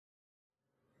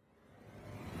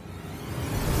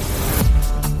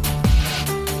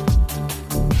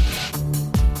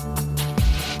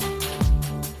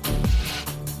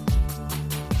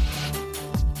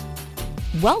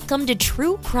Welcome to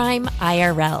True Crime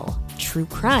IRL, true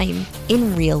crime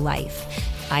in real life.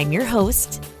 I'm your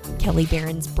host, Kelli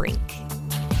Brink.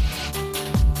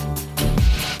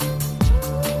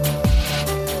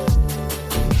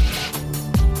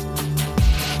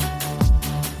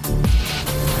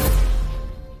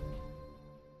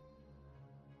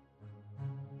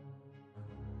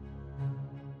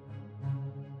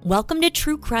 Welcome to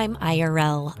True Crime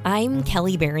IRL. I'm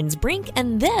Kelli Brink,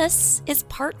 and this is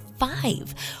part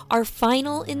 5, our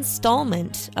final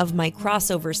installment of my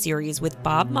crossover series with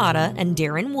Bob Motta and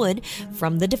Darren Wood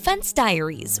from the Defense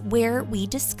Diaries, where we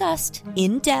discussed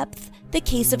in depth the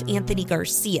case of Anthony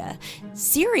Garcia,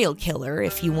 serial killer,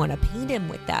 if you want to paint him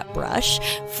with that brush,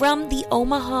 from the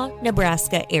Omaha,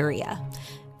 Nebraska area.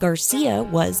 Garcia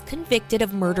was convicted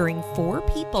of murdering 4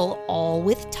 people, all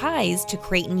with ties to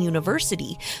Creighton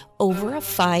University, over a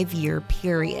 5-year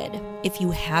period. If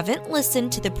you haven't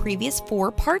listened to the previous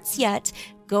 4 parts yet,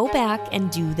 go back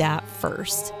and do that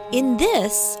first. In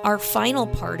this, our final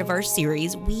part of our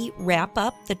series, we wrap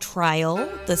up the trial,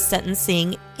 the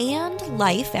sentencing, and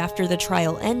life after the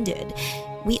trial ended.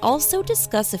 We also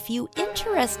discuss a few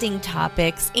interesting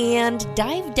topics and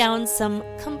dive down some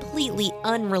completely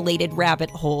unrelated rabbit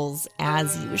holes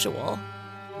as usual.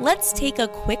 Let's take a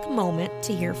quick moment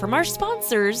to hear from our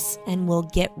sponsors, and we'll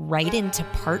get right into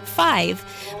part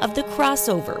 5 of the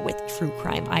crossover with True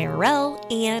Crime IRL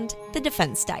and the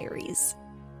Defense Diaries.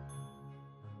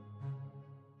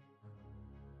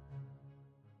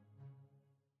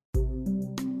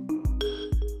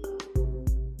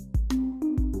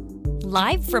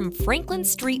 Live from Franklin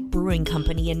Street Brewing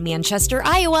Company in Manchester,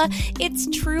 Iowa, it's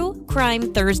True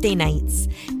Crime Thursday nights.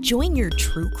 Join your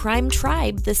True Crime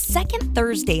tribe the second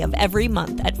Thursday of every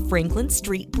month at Franklin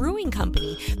Street Brewing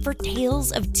Company for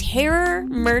tales of terror,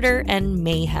 murder, and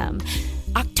mayhem.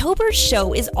 October's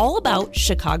show is all about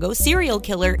Chicago serial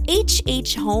killer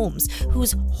H.H. Holmes,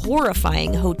 whose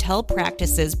horrifying hotel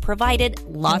practices provided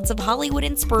lots of Hollywood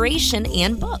inspiration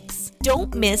and books.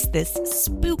 Don't miss this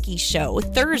spooky show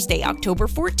Thursday, October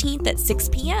 14th at 6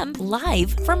 p.m.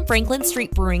 live from Franklin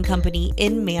Street Brewing Company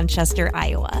in Manchester,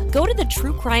 Iowa. Go to the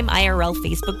True Crime IRL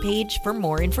Facebook page for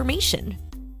more information.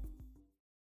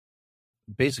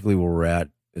 Basically, where we're at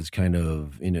is kind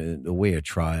of, the way a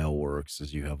trial works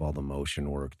is you have all the motion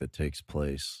work that takes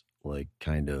place, like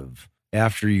kind of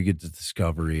after you get the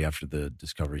discovery, after the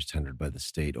discovery is tendered by the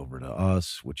state over to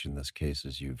us, which in this case,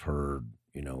 as you've heard,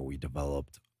 we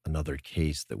developed another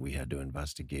case that we had to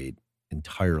investigate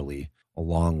entirely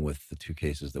along with the 2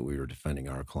 cases that we were defending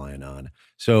our client on.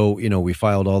 So, we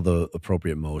filed all the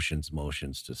appropriate motions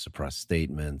to suppress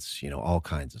statements, all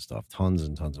kinds of stuff, tons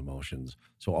and tons of motions.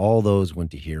 So all those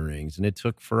went to hearings, and it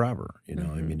took forever,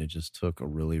 it just took a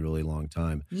really, really long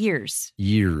time. Years.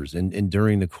 And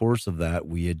during the course of that,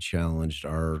 we had challenged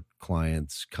our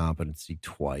client's competency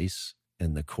twice,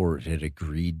 and the court had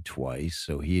agreed twice.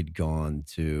 So he had gone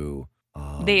to...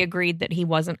 they agreed that he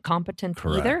wasn't competent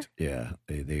correct. either? Yeah,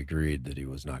 they agreed that he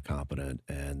was not competent,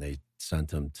 and they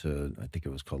sent him to, I think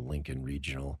it was called Lincoln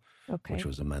Regional, which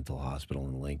was a mental hospital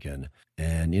in Lincoln.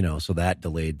 And, so that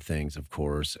delayed things, of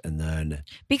course. And then...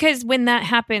 Because when that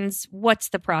happens, what's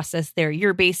the process there?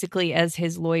 You're basically, as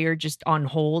his lawyer, just on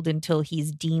hold until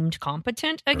he's deemed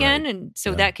competent again? Right. And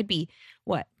so that could be,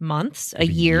 what, months? A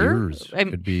year? Years.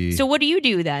 Could be... So what do you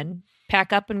do then?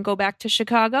 Pack up and go back to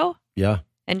Chicago? Yeah.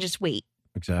 And just wait.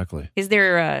 Exactly. Is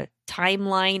there a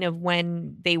timeline of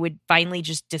when they would finally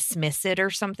just dismiss it or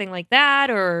something like that?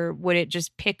 Or would it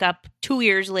just pick up 2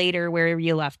 years later where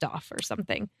you left off or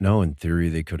something? No, in theory,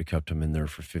 they could have kept him in there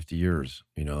for 50 years.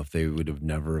 If they would have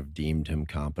never have deemed him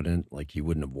competent, like he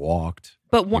wouldn't have walked.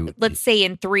 But let's say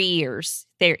in 3 years,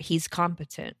 he's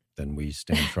competent. Then we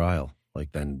stand trial.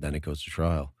 Then it goes to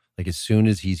trial. Like as soon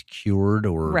as he's cured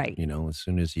or, right. As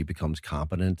soon as he becomes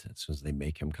competent, as soon as they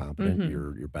make him competent,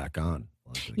 you're back on.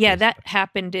 Yeah, that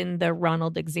happened in the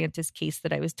Ronald Exantis case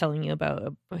that I was telling you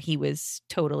about. He was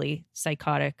totally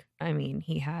psychotic. I mean,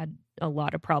 he had a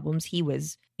lot of problems. He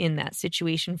was in that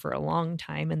situation for a long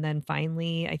time. And then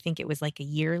finally, I think it was like a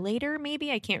year later,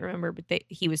 maybe, I can't remember, but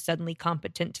he was suddenly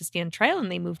competent to stand trial and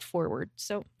they moved forward.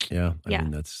 So yeah, I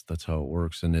mean, that's how it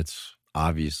works. And it's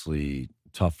obviously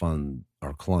tough on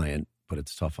our client, but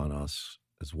it's tough on us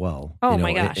as well. Oh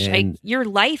my gosh. Your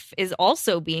life is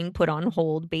also being put on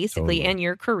hold basically, totally. And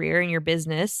your career and your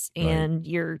business, and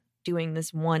you're doing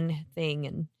this one thing,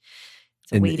 and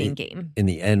it's a waiting game. And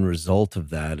the end result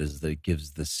of that is that it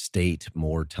gives the state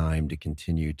more time to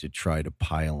continue to try to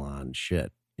pile on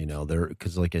shit.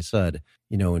 because like I said,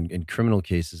 in criminal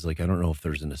cases, like, I don't know if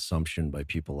there's an assumption by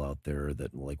people out there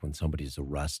that, like, when somebody's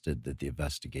arrested that the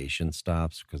investigation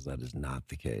stops, because that is not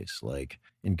the case. Like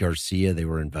in Garcia, they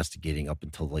were investigating up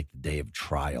until like the day of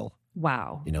trial.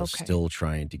 Wow. Okay. Still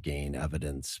trying to gain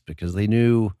evidence because they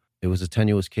knew it was a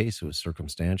tenuous case. It was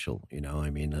circumstantial.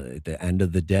 At the end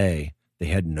of the day, they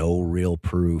had no real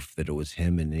proof that it was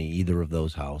him in either of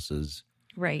those houses.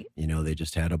 Right. They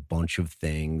just had a bunch of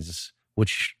things,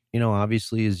 which,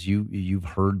 obviously, as you've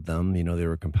heard them, they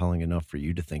were compelling enough for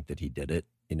you to think that he did it,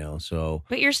 so.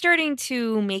 But you're starting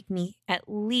to make me at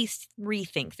least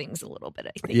rethink things a little bit,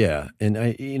 I think. Yeah. And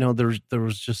there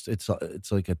was just, it's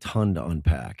like a ton to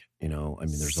unpack,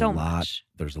 there's so a lot, much.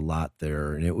 There's a lot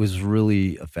there. And it was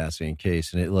really a fascinating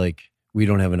case. And we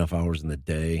don't have enough hours in the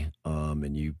day.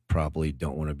 And you probably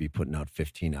don't want to be putting out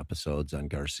 15 episodes on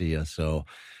Garcia. So,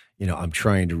 I'm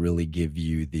trying to really give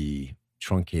you the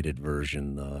truncated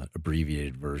version, the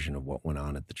abbreviated version of what went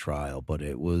on at the trial. But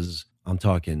I'm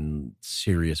talking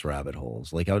serious rabbit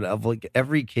holes. Like like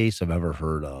every case I've ever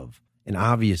heard of. And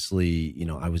obviously,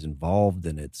 I was involved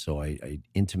in it, so I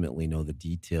intimately know the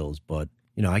details. But,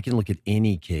 I can look at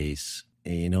any case,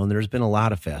 and there's been a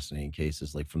lot of fascinating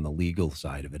cases, like from the legal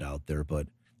side of it out there, but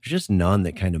there's just none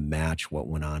that kind of match what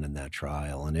went on in that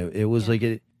trial. And it was like,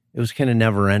 it was kind of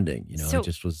never ending, So, it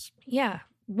just was. Yeah.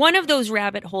 One of those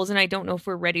rabbit holes, and I don't know if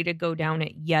we're ready to go down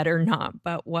it yet or not,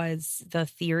 but was the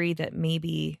theory that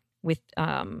maybe with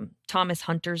Thomas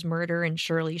Hunter's murder and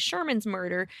Shirley Sherman's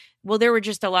murder, well, there were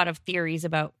just a lot of theories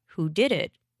about who did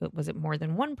it. But was it more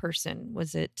than one person?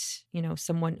 Was it,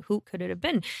 someone? Who could it have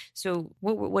been? So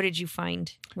what did you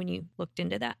find when you looked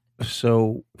into that?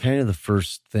 So kind of the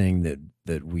first thing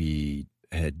that we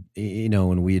had,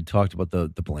 when we had talked about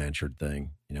the Blanchard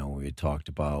thing, we had talked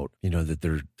about,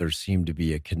 that there seemed to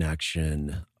be a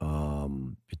connection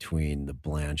between the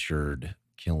Blanchard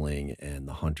killing and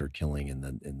the Hunter killing in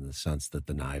the sense that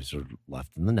the knives are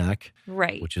left in the neck,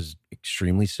 right? Which is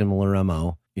extremely similar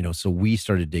MO. So we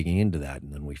started digging into that,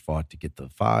 and then we fought to get the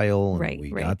file, and we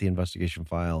got the investigation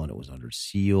file, and it was under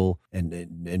seal,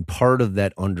 and part of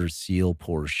that under seal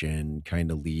portion kind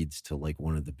of leads to like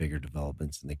one of the bigger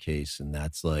developments in the case, and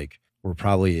that's like we're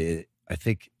probably, I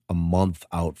think, a month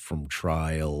out from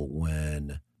trial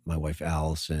when my wife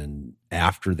Allison,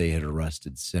 after they had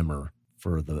arrested Simmer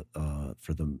for the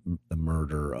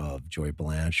murder of Joy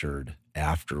Blanchard,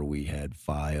 after we had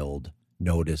filed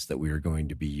notice that we were going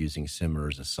to be using Simmer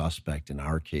as a suspect in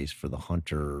our case for the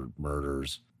Hunter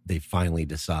murders, they finally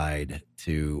decide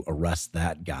to arrest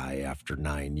that guy after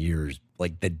 9 years,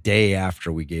 like the day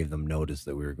after we gave them notice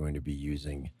that we were going to be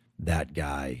using that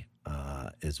guy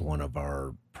as one of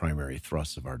our primary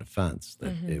thrusts of our defense,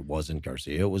 that it wasn't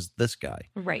Garcia, it was this guy.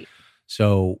 Right.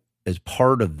 So as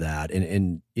part of that,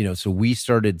 and so we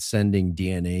started sending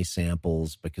DNA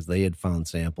samples because they had found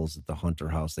samples at the Hunter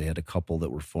house. They had a couple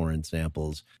that were foreign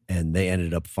samples, and they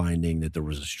ended up finding that there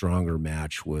was a stronger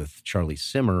match with Charlie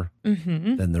Simmer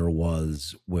than there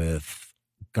was with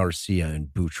Garcia and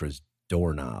Butra's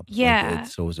doorknob. Yeah.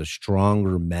 So it was a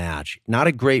stronger match, not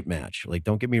a great match. Like,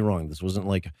 don't get me wrong. This wasn't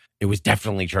like, it was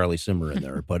definitely Charlie Simmer in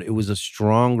there, but it was a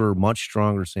stronger, much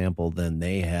stronger sample than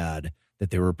they had, that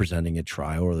they were presenting at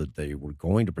trial, or that they were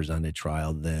going to present at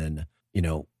trial than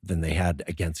they had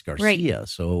against Garcia. Right.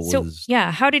 So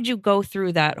how did you go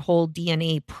through that whole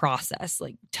DNA process?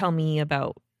 Like, tell me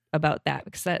about that,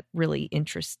 because that really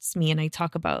interests me. And I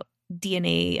talk about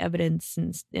DNA evidence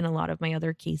in a lot of my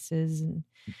other cases. And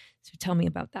so tell me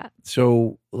about that.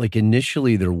 So, like,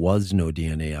 initially there was no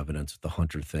DNA evidence with the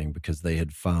Hunter thing because they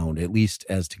had found, at least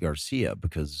as to Garcia,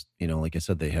 because, like I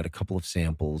said, they had a couple of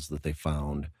samples that they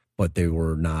found, but they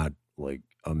were not like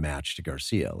a match to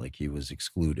Garcia. Like, he was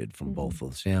excluded from both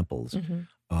of the samples.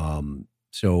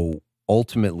 So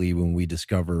ultimately, when we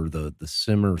discover the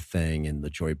Simmer thing and the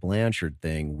Joy Blanchard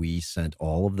thing, we sent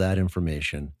all of that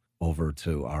information over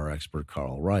to our expert,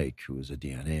 Carl Reich, who is a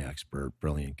DNA expert,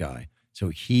 brilliant guy. So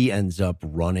he ends up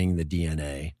running the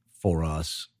DNA for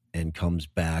us and comes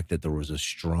back that there was a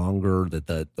stronger, that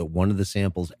the one of the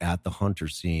samples at the Hunter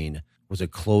scene was a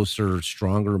closer,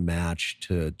 stronger match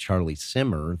to Charlie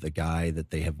Simmer, the guy that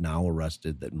they have now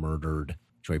arrested that murdered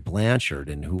Joy Blanchard,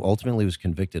 and who ultimately was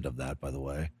convicted of that, by the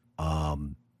way.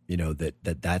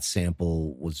 That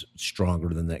sample was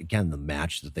stronger than the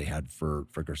match that they had for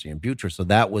Garcia and Butra. So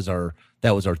that was our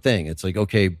thing. It's like,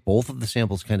 okay, both of the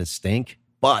samples kind of stink,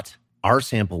 but our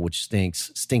sample, which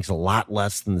stinks a lot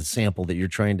less than the sample that you're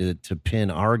trying to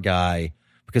pin our guy,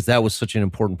 because that was such an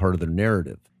important part of their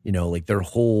narrative. Like, their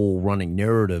whole running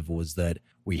narrative was that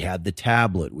We had the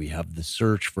tablet. We have the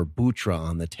search for Butra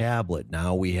on the tablet.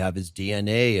 Now we have his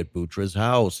DNA at Butra's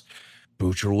house.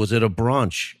 Butra was at a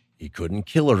brunch. He couldn't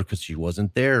kill her because she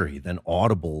wasn't there. He then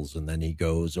audibles, and then he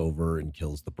goes over and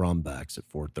kills the Brumbacks at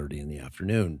 4:30 in the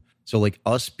afternoon. So like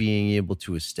us being able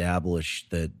to establish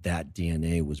that that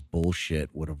DNA was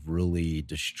bullshit would have really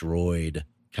destroyed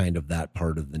kind of that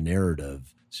part of the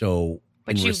narrative. So,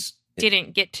 but you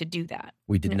didn't get to do that.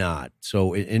 We did not.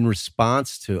 So in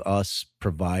response to us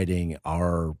providing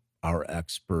our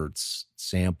experts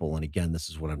sample, and again, this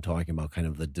is what I'm talking about, kind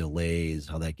of the delays,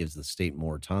 how that gives the state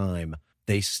more time.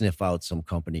 They sniff out some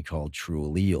company called True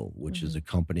Allele, which is a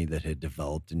company that had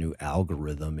developed a new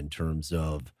algorithm in terms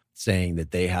of saying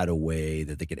that they had a way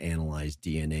that they could analyze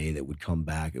DNA that would come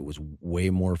back. It was way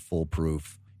more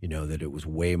foolproof, that it was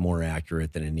way more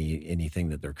accurate than anything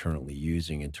that they're currently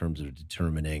using in terms of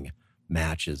determining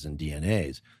matches and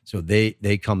DNAs. So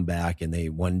they come back, and they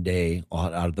one day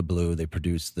out of the blue, they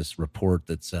produce this report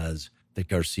that says that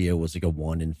Garcia was like a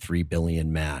 1 in 3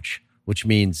 billion match, which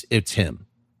means it's him.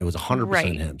 It was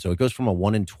 100% him. So it goes from a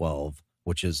 1 in 12,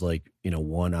 which is like,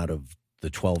 1 out of the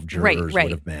 12 jurors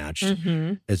would have matched,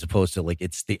 as opposed to like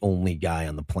it's the only guy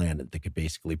on the planet that could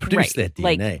basically produce that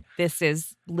DNA. Like, this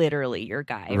is literally your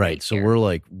guy. Right. So we're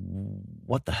like,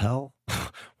 what the hell?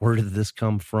 Where did this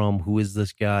come from? Who is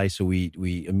this guy? So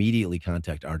we immediately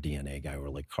contact our DNA guy. We're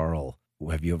like, Carl,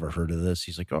 have you ever heard of this?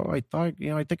 He's like, oh, I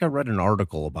think I read an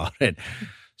article about it.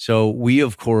 So we,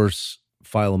 of course,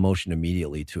 file a motion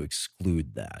immediately to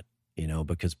exclude that,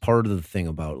 because part of the thing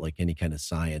about like any kind of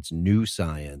science, new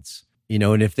science,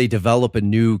 and if they develop a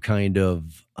new kind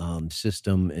of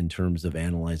system in terms of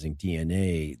analyzing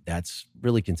DNA, that's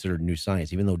really considered new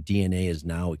science, even though DNA is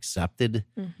now accepted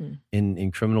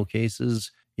in criminal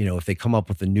cases. If they come up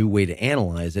with a new way to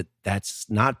analyze it, that's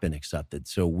not been accepted.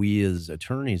 So we as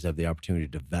attorneys have the opportunity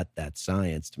to vet that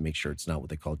science to make sure it's not what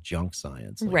they call junk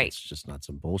science. Like it's just not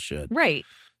some bullshit. Right.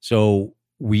 So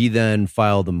we then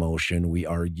file the motion. We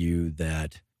argue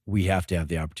that we have to have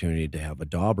the opportunity to have a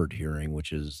Daubert hearing,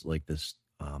 which is like this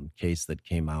case that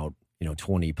came out,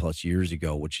 20 plus years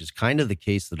ago, which is kind of the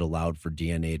case that allowed for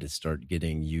DNA to start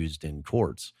getting used in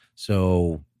courts.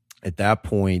 So at that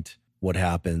point, what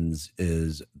happens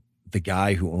is the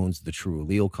guy who owns the True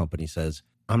Allele company says,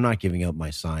 I'm not giving up my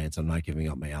science. I'm not giving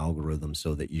up my algorithm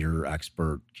so that your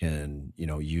expert can,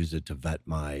 use it to vet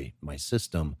my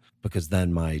system, because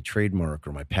then my trademark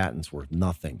or my patent's worth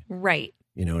nothing. Right.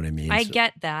 You know what I mean? I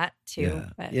get that too.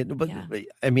 Yeah. But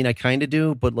I mean, I kind of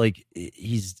do, but like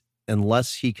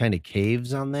unless he kind of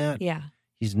caves on that. Yeah.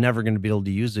 He's never going to be able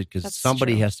to use it because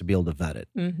somebody has to be able to vet it.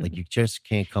 Like you just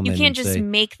can't come in. You can't just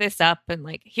make this up and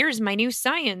like, here's my new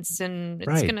science and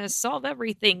it's going to solve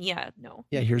everything. Yeah, no.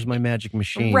 Yeah, here's my magic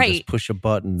machine. Right. Just push a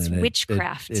button and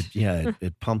witchcraft.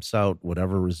 It pumps out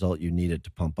whatever result you need it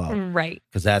to pump out. Right.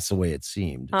 Because that's the way it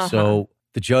seemed. So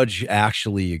the judge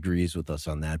actually agrees with us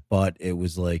on that, but it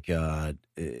was like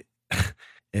it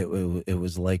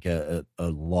was like a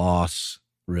loss.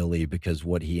 Really, because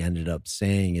what he ended up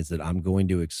saying is that I'm going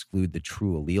to exclude the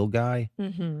True Allele guy,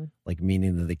 like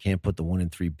meaning that they can't put the 1 in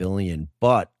 3 billion,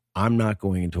 but I'm not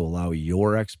going to allow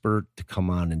your expert to come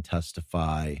on and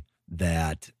testify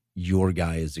that your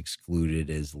guy is excluded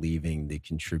as leaving the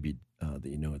contributing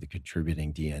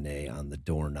DNA on the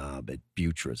doorknob at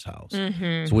Butra's house,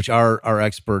 so which our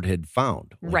expert had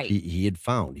found. Like he had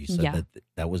found. He said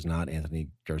that was not Anthony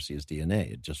Garcia's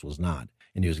DNA. It just was not,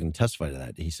 and he was going to testify to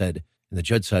that. He said. And the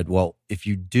judge said, well, if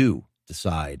you do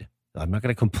decide, I'm not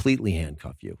going to completely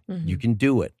handcuff you. You can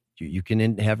do it. You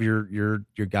can have your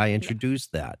guy introduce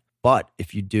that. But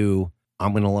if you do,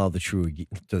 I'm going to allow the True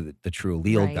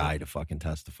Allele guy to fucking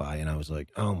testify. And I was like,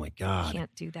 oh my God.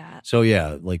 Can't do that. So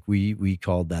yeah, like we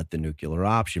called that the nuclear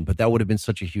option. But that would have been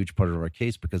such a huge part of our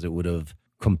case because it would have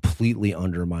completely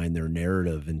undermine their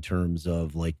narrative in terms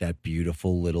of like that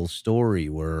beautiful little story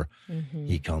where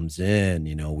he comes in,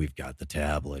 we've got the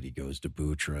tablet, he goes to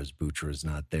Butra's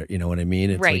not there. You know what I mean?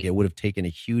 It's like it would have taken a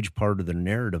huge part of their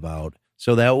narrative out.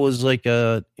 So that was like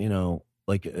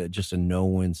just a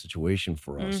no-win situation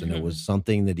for us. And it was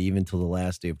something that even till the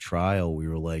last day of trial, we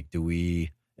were like, do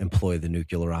we employ the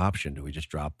nuclear option? Do we just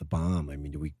drop the bomb? I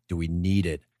mean, do we need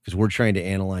it? Because we're trying to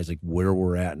analyze like where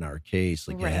we're at in our case.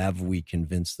 Like, have we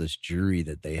convinced this jury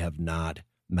that they have not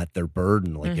met their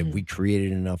burden? Like, have we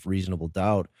created enough reasonable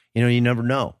doubt? You never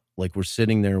know. Like, we're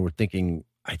sitting there, we're thinking,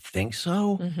 I think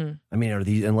so. I mean,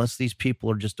 unless these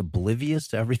people are just oblivious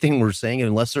to everything we're saying, and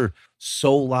unless they're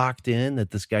so locked in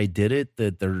that this guy did it,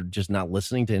 that they're just not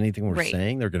listening to anything we're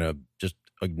saying, they're going to just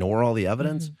ignore all the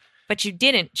evidence. But you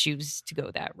didn't choose to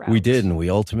go that route. We didn't. We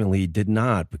ultimately did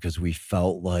not, because we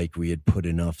felt like we had put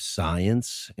enough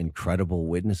science and credible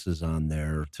witnesses on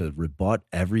there to rebut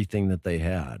everything that they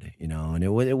had, and it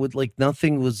would like,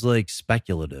 nothing was like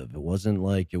speculative. It wasn't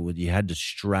like you had to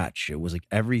stretch. It was like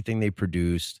everything they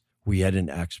produced. We had an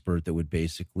expert that would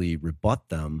basically rebut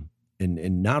them,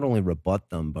 and not only rebut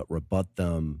them, but rebut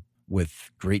them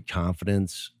with great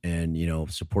confidence and,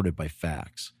 supported by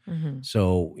facts. Mm-hmm.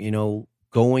 So,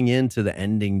 going into the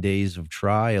ending days of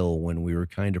trial, when we were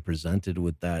kind of presented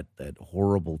with that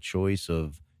horrible choice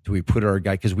of, do we put our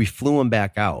guy, because we flew him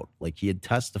back out, like he had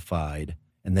testified,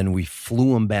 and then we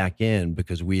flew him back in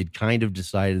because we had kind of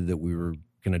decided that we were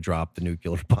going to drop the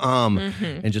nuclear bomb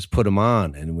and just put him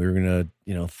on, and we were going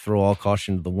to, throw all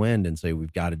caution to the wind and say,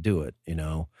 we've got to do it,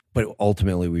 but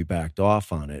ultimately we backed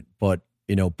off on it. But,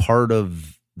 part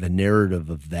of the narrative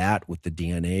of that with the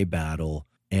DNA battle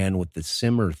and with the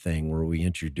Simmer thing, where we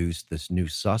introduced this new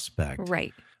suspect,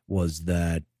 right, was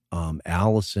that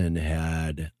Allison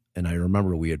had, and I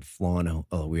remember we had flown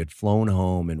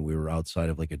home, and we were outside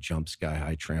of like a Jump Sky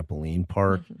High trampoline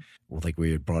park, with like,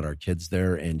 we had brought our kids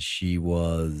there, and she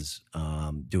was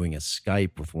doing a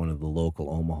Skype with one of the local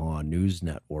Omaha news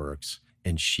networks,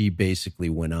 and she basically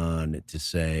went on to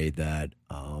say that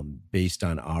based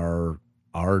on our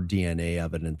DNA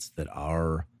evidence that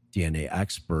our DNA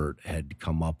expert had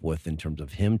come up with in terms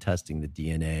of him testing the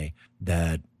DNA,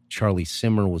 that Charlie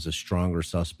Simmer was a stronger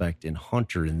suspect in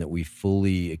Hunter, and that we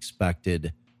fully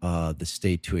expected the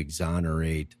state to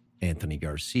exonerate Anthony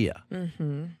Garcia.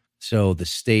 Mm-hmm. So the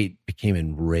state became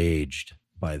enraged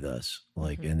by this,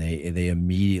 and they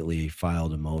immediately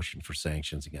filed a motion for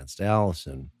sanctions against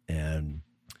Allison. And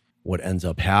what ends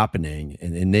up happening,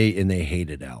 and they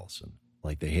hated Allison,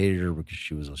 like they hated her because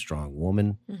she was a strong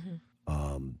woman.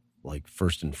 Like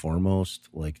first and foremost,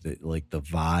 like the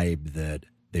vibe that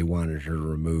they wanted her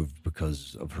removed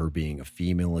because of her being a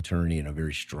female attorney, and a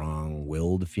very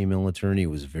strong-willed female attorney,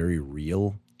 was very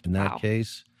real in that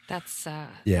case. That's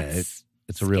it's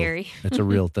scary. It's a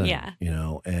real thing. Yeah.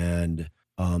 And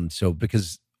so,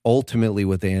 because ultimately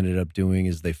what they ended up doing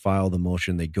is they file the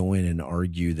motion, they go in and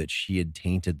argue that she had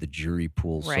tainted the jury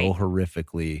pool so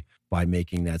horrifically by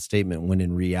making that statement, when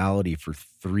in reality for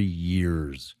 3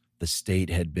 years the state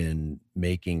had been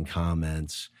making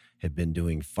comments, had been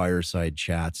doing fireside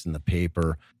chats in the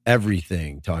paper,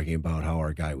 everything talking about how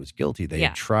our guy was guilty. They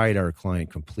had tried our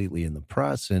client completely in the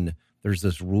press. And there's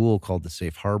this rule called the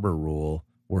safe harbor rule,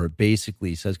 where it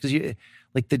basically says, because you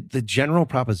like the general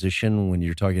proposition when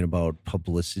you're talking about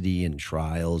publicity and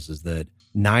trials is that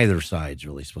neither side's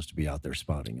really supposed to be out there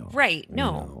spouting off. Right.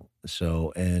 No.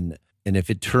 So, and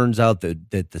if it turns out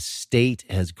that the state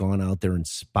has gone out there and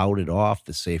spouted off,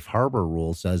 the safe harbor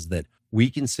rule says that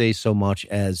we can say so much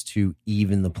as to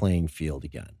even the playing field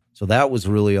again. So that was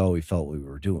really all we felt we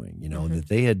were doing, that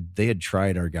they had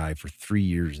tried our guy for 3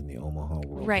 years in the Omaha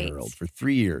World Herald, for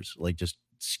 3 years, like just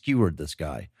skewered this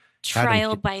guy.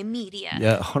 Trial by media.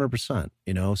 Yeah, 100%,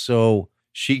 So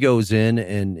she goes in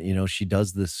and, she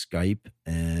does this Skype,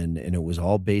 and it was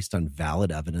all based on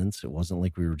valid evidence. It wasn't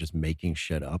like we were just making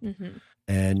shit up.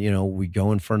 And, we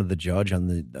go in front of the judge on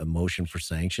the motion for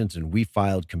sanctions, and we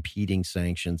filed competing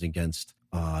sanctions against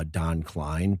Don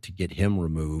Klein to get him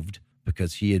removed,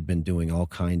 because he had been doing all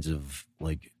kinds of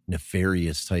like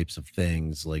nefarious types of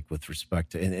things, like with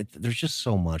respect to, and there's just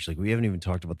so much, like we haven't even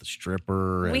talked about the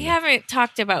stripper. We haven't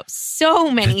talked about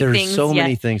so many there's things so yet.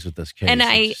 Many things with this case. And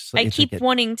I keep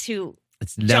wanting to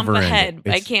jump ahead.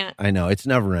 I can't. I know it's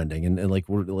never ending. And like,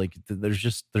 we're like, there's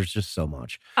just so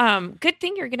much. Good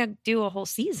thing you're going to do a whole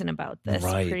season about this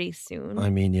pretty soon. I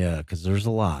mean, yeah, because there's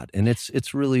a lot, and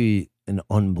it's really an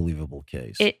unbelievable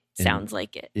case. It sounds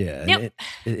like it. Yeah. Yep.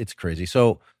 It's crazy.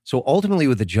 So ultimately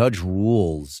what the judge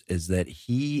rules is that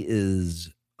he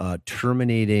is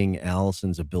terminating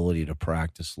Allison's ability to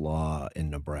practice law in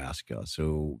Nebraska.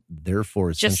 So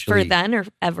therefore, just for then or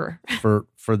ever?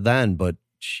 For then, but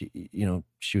she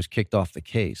was kicked off the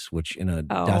case, which in a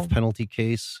death penalty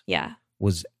case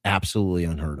was absolutely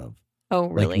unheard of. Oh,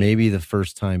 really? Like maybe the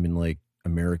first time in like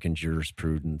American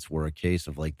jurisprudence where a case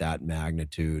of like that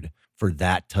magnitude for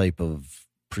that type of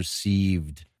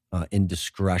perceived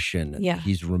indiscretion,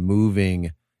 he's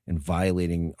removing and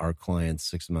violating our client's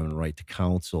Sixth Amendment right to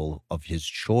counsel of his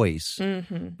choice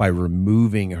by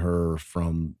removing her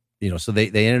from, so they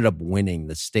ended up winning.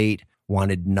 The state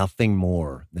wanted nothing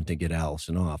more than to get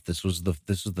Allison off. This was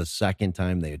the second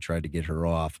time they had tried to get her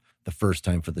off. The first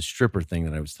time for the stripper thing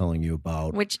that I was telling you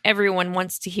about. Which everyone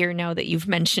wants to hear now that you've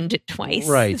mentioned it twice.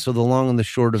 Right. So the long and the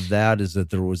short of that is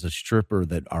that there was a stripper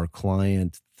that our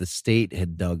client, the state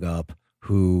had dug up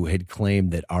who had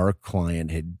claimed that our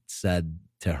client had said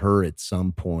to her at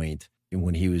some point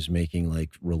when he was making like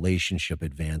relationship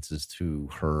advances to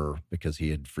her because he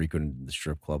had frequented the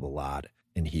strip club a lot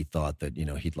and he thought that,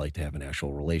 he'd like to have an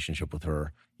actual relationship with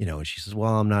her, and she says,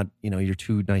 well, I'm not, you're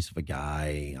too nice of a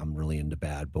guy. I'm really into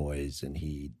bad boys. And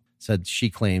she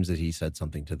claims that he said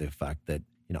something to the effect that,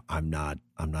 I'm not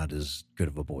as good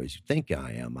of a boy as you think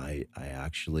I am. I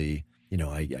actually,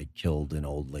 I killed an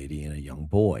old lady and a young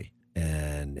boy.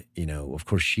 And, of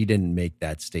course she didn't make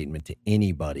that statement to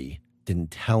anybody,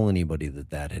 didn't tell anybody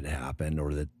that had happened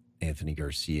or that Anthony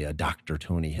Garcia, Dr.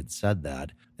 Tony had said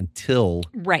that until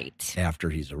after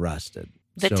he's arrested.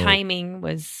 The timing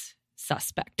was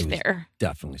suspect there.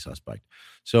 Definitely suspect.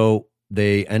 So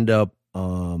they end up,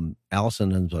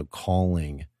 Allison ends up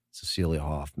calling Cecilia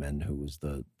Hoffman, who was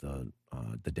the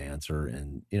dancer,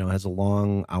 and, has a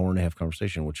long 1.5-hour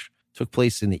conversation, which took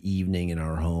place in the evening in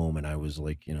our home. And I was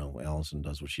like, Allison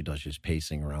does what she does. She's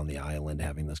pacing around the island,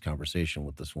 having this conversation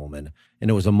with this woman. And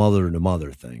it was a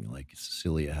mother-to-mother thing. Like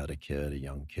Cecilia had a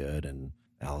young kid, and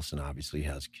Allison obviously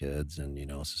has kids. And,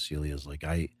 Cecilia's like,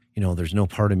 there's no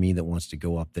part of me that wants to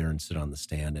go up there and sit on the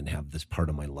stand and have this part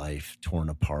of my life torn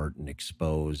apart and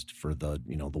exposed for the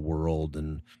world.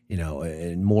 And,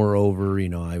 and moreover,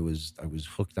 I was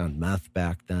hooked on meth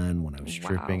back then when I was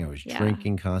stripping. I was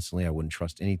drinking constantly. I wouldn't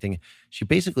trust anything. She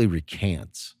basically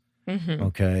recants. Mm-hmm.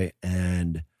 Okay.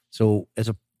 And so as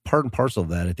a part and parcel of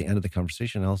that, at the end of the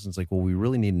conversation, Allison's like, well, we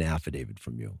really need an affidavit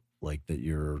from you, like that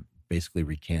you're basically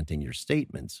recanting your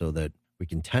statement so that we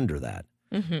can tender that.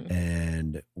 Mm-hmm.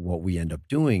 And what we end up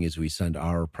doing is we send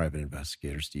our private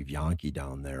investigator, Steve Yonke,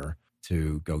 down there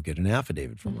to go get an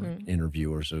affidavit from her,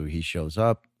 interview her. So he shows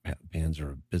up, hands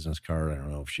her a business card. I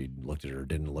don't know if she looked at it or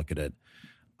didn't look at it.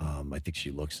 I think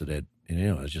she looks at it and,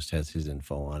 it just has his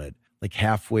info on it. Like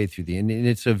halfway through and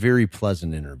it's a very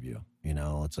pleasant interview.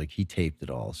 It's like he taped it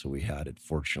all. So we had it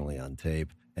fortunately on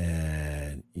tape.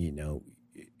 And,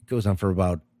 it goes on for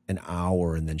about an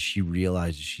hour. And then she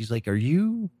realizes, she's like, Are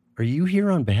you here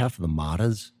on behalf of the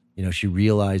Mottas? She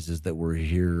realizes that we're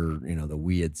here, that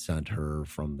we had sent her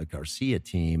from the Garcia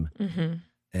team. Mm-hmm.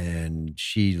 And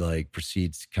she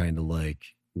proceeds to kind of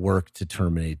work to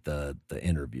terminate the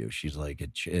interview. She's like,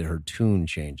 her tune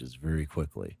changes very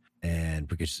quickly. And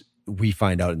because we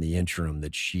find out in the interim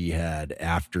that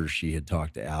after she had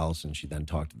talked to Allison, she then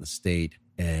talked to the state.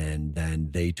 And then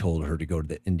they told her to go to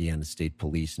the Indiana State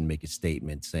Police and make a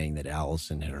statement saying that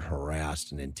Allison had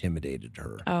harassed and intimidated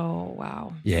her. Oh,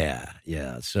 wow. Yeah.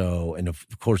 So, and of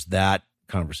course, that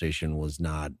conversation was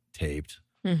not taped.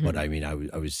 Mm-hmm. But I mean, I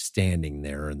was standing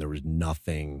there and there was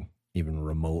nothing even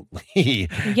remotely.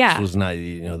 Yeah. This was not,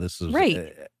 this was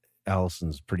right.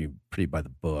 Allison's pretty by the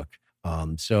book.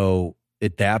 So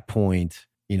at that point,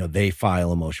 they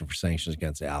file a motion for sanctions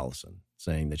against Allison,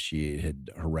 saying that she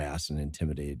had harassed and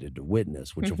intimidated a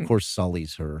witness, which of course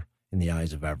sullies her in the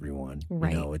eyes of everyone.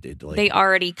 Right. They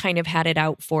already kind of had it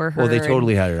out for her. Well, they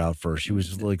totally had it out for her. She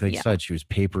was like you said, she was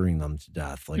papering them to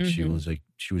death. Like she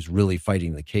was really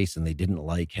fighting the case, and they didn't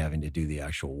like having to do the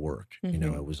actual work.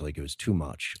 Mm-hmm. It was too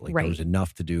much. There was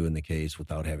enough to do in the case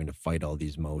without having to fight all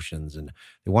these motions, and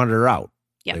they wanted her out.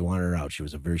 Yeah. They wanted her out. She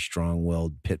was a very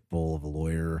strong-willed pit bull of a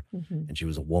lawyer, and she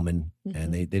was a woman,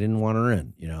 and they didn't want her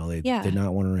in. They did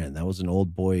not want her in. That was an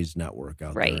old boys network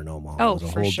out there in Omaha. Oh, it was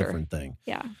a whole different thing.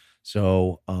 Yeah.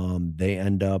 So they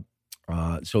end up,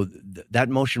 that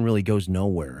motion really goes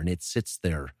nowhere, and it sits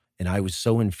there. And I was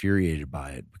so infuriated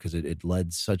by it because it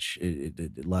left such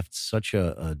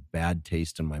a bad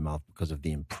taste in my mouth because of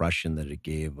the impression that it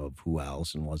gave of who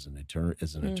Allison was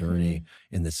as an attorney,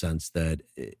 in the sense that,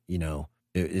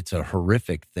 it's a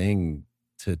horrific thing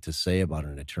to say about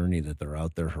an attorney, that they're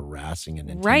out there harassing and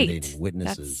intimidating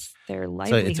witnesses. That's their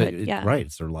livelihood. Right.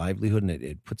 It's their livelihood, and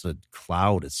it puts a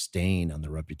stain on the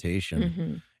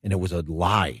reputation. And it was a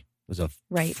lie. It was a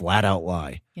flat out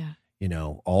lie. Yeah.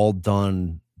 All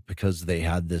done because they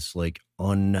had this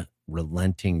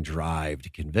unrelenting drive to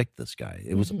convict this guy.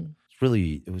 It was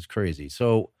it was crazy.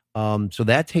 So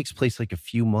that takes place a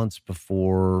few months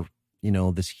before,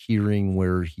 this hearing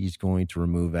where he's going to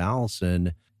remove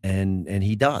Allison, and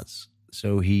he does.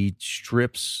 So he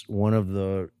strips one of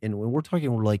and we're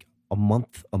talking, a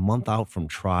month out from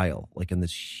trial, in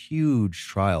this huge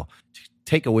trial, to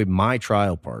take away my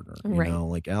trial partner.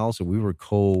 Allison, we were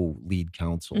co-lead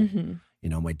counsel.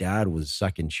 My dad was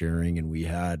second chairing, and we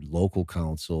had local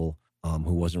counsel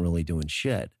who wasn't really doing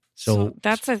shit. So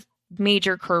that's a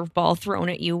major curveball thrown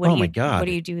at you. My God. What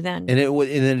do you do then? And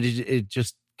then it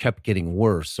just kept getting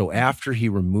worse. So after he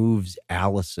removes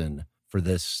Allison for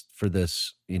this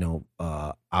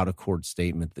out of court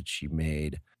statement that she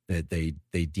made, that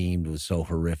they deemed was so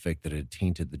horrific that it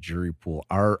tainted the jury pool.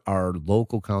 Our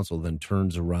local counsel then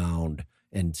turns around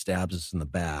and stabs us in the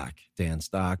back, Dan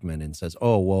Stockman, and says,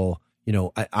 "Oh, well,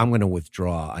 I'm going to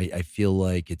withdraw. I feel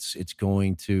like it's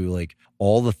going to, like,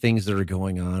 all the things that are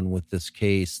going on with this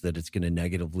case, that it's going to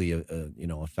negatively,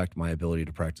 affect my ability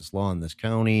to practice law in this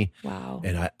county. Wow.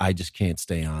 And I just can't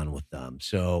stay on with them."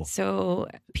 So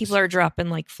people are dropping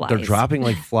like flies. They're dropping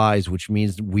like flies, which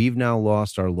means we've now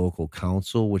lost our local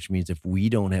counsel, which means if we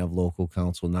don't have local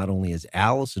counsel, not only has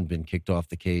Allison been kicked off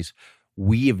the case,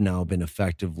 we have now been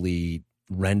effectively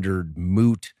rendered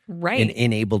moot and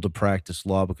unable to practice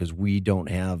law because we don't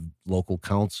have local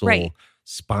counsel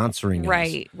sponsoring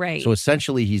us. Right. So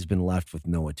essentially he's been left with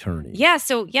no attorney. Yeah.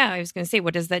 So I was going to say,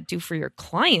 what does that do for your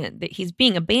client? That he's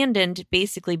being abandoned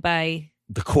basically by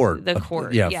the court.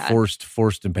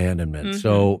 Forced abandonment. Mm-hmm.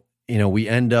 So, we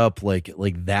end up like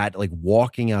that, like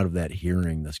walking out of that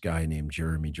hearing, this guy named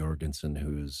Jeremy Jorgensen,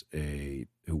 who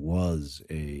was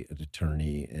an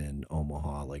attorney in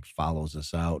Omaha, like follows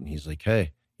us out and he's like,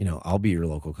 "Hey, I'll be your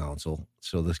local counsel."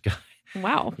 So this guy,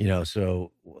 wow.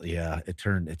 It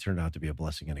turned out to be a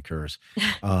blessing and a curse.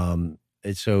 And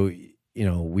so,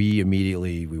 we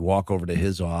walk over to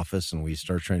his office and we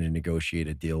start trying to negotiate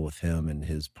a deal with him and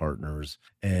his partners.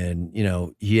 And,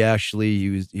 he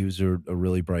was a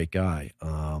really bright guy.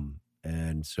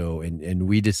 And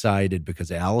we decided,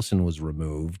 because Allison was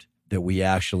removed, that we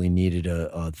actually needed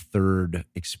a third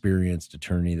experienced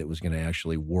attorney that was going to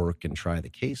actually work and try the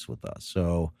case with us.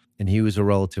 So, and he was a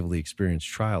relatively experienced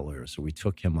trial lawyer. So we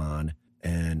took him on.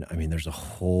 And I mean, there's a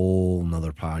whole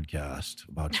nother podcast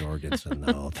about Jorgensen,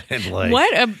 though.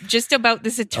 What? Just about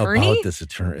this attorney? About this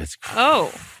attorney. It's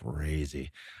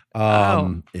crazy.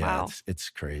 Wow. It's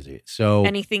crazy. So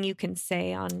anything you can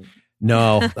say on?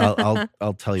 No,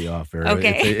 I'll tell you off air.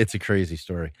 Okay. It's a crazy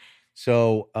story.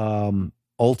 So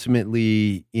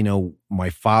ultimately,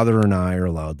 my father and I are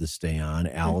allowed to stay on.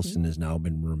 Allison has now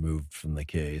been removed from the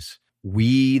case.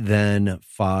 We then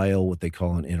file what they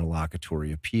call an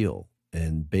interlocutory appeal.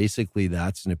 And basically,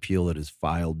 that's an appeal that is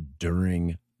filed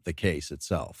during the case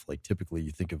itself. Like, typically,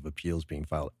 you think of appeals being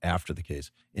filed after the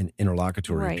case. An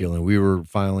interlocutory appeal. And we were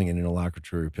filing an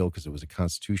interlocutory appeal because it was a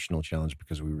constitutional challenge,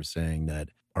 because we were saying that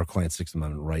our client's Sixth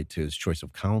Amendment right to his choice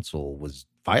of counsel was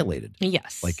violated.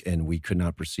 Yes. And we could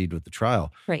not proceed with the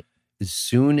trial. Right. As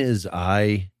soon as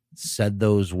I said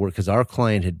those words, because our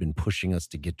client had been pushing us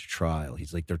to get to trial.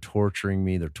 He's like, "They're torturing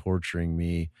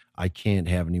me. I can't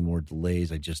have any more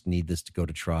delays. I just need this to go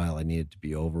to trial. I need it to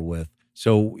be over with."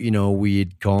 So, we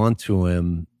had gone to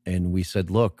him and we said,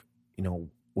 "Look,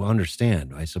 we'll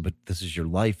understand." I said, "But this is your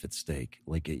life at stake.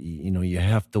 Like, you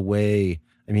have to weigh."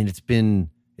 I mean, it's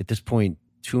been at this point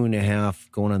 2.5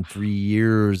 going on 3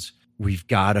 years. We've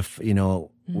got to,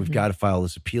 we've got to file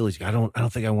this appeal. He's like, I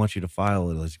don't think I want you to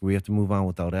file it. Like, we have to move on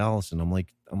without Allison. I'm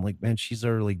like, man, she's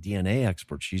our DNA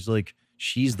expert. She's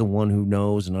the one who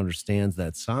knows and understands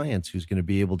that science, who's going to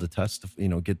be able to testify,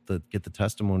 get the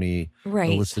testimony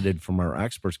elicited from our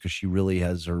experts, because she really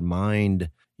has her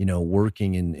mind,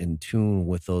 working in tune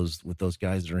with those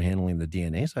guys that are handling the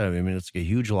DNA side of it. I mean, it's a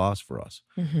huge loss for us.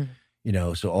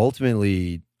 So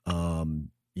ultimately,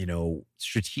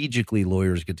 strategically,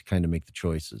 lawyers get to kind of make the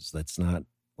choices. That's not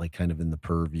like kind of in the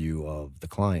purview of the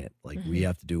client. Like, we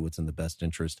have to do what's in the best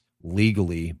interest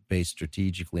legally, based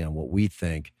strategically on what we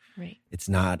think. Right. It's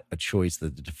not a choice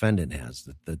that the defendant has.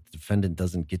 The defendant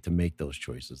doesn't get to make those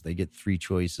choices. They get 3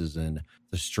 choices, and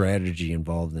the strategy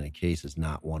involved in a case is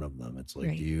not one of them. It's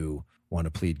like, do you want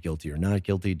to plead guilty or not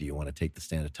guilty? Do you want to take the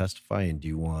stand to testify? And do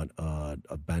you want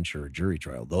a bench or a jury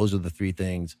trial? Those are the 3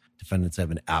 things defendants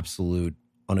have an absolute,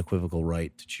 unequivocal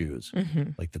right to choose.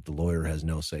 Like, that the lawyer has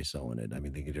no say so in it. I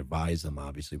mean, they could advise them,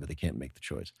 obviously, but they can't make the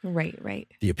choice.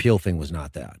 Right. The appeal thing was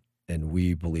not that. And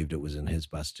we believed it was in his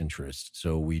best interest.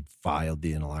 So we filed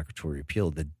the interlocutory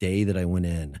appeal the day that I went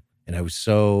in. And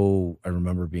I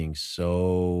remember being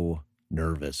so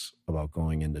nervous about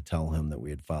going in to tell him that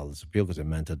we had filed this appeal, because it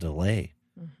meant a delay.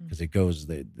 Because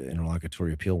the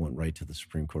interlocutory appeal went right to the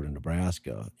Supreme Court of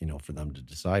Nebraska, for them to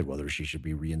decide whether she should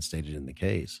be reinstated in the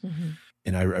case.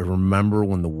 And I remember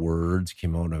when the words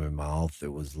came out of my mouth,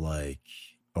 it was like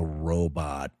a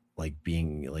robot, like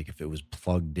being like, if it was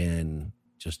plugged in,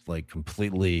 just like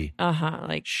completely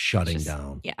like shutting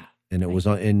down. Yeah. And it was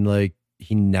and like,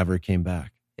 he never came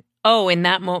back. Oh, in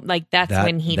that moment, like that's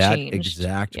when he changed. That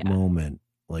exact moment,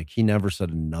 like, he never said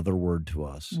another word to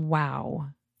us. Wow.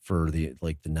 For the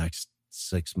next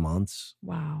 6 months.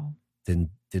 Wow.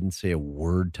 didn't say a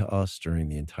word to us during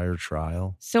the entire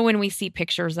trial. So when we see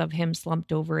pictures of him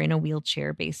slumped over in a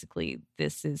wheelchair, basically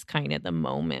this is kind of the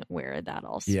moment where that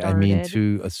all started. Yeah, I mean,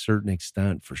 to a certain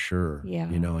extent, for sure. Yeah.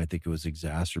 You know, I think it was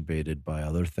exacerbated by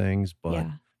other things, but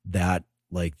Yeah. that,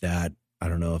 I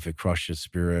don't know if it crushed his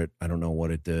spirit. I don't know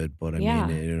what it did, but I Yeah.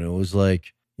 mean, it was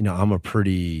like, you know, I'm a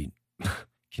pretty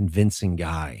convincing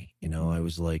guy. You know, I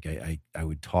was like, I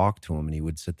would talk to him and he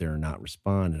would sit there and not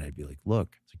respond. And I'd be like,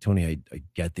 look, it's like, Tony, I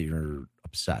get that you're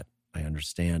upset. I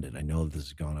understand it. I know this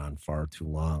has gone on far too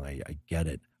long. I get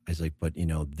it. I was like, but you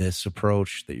know, this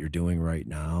approach that you're doing right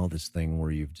now, this thing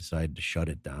where you've decided to shut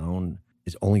it down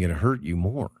is only going to hurt you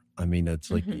more. I mean, it's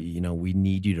like, you know, we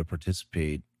need you to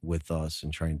participate with us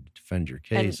in trying to defend your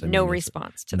case. And I no mean,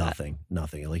 response to nothing.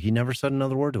 Like he never said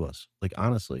another word to us, like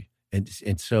honestly.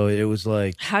 And so it was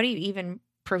like, how do you even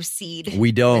proceed?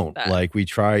 We don't. with that? Like we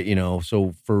try, you know,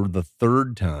 so for the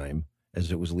third time as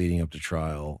it was leading up to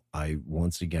trial, I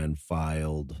once again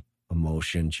filed a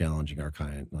motion challenging our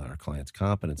client's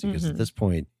competency because at this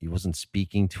point he wasn't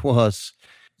speaking to us.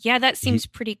 Yeah, that seems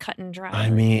pretty cut and dry. I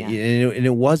mean, and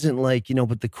it wasn't like, you know,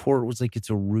 but the court was like, it's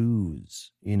a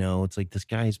ruse, you know, it's like this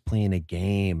guy's playing a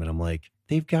game. And I'm like,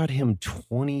 they've got him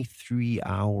 23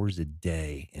 hours a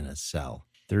day in a cell.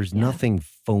 There's nothing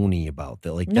phony about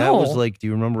that. Like that was like, do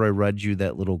you remember I read you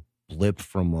that little blip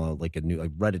from I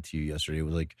read it to you yesterday. It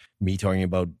was like me talking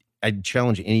about, I'd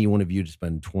challenge any one of you to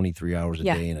spend 23 hours a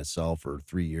day in a cell for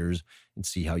 3 years and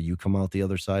see how you come out the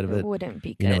other side of it. It wouldn't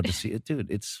be good. You know, to see it, dude,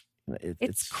 it's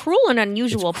cruel and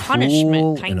unusual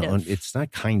punishment, kind of. It's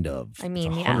not kind of. I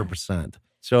mean, it's 100%.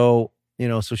 So, you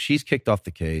know, so she's kicked off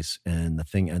the case and the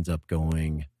thing ends up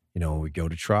going, you know, we go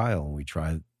to trial and we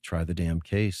try the damn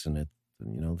case and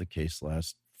you know, the case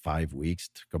lasts 5 weeks,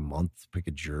 took a month to pick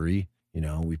a jury. You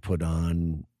know, we put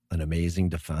on an amazing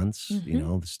defense. You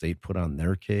know, the state put on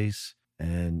their case.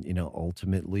 And, you know,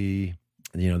 ultimately,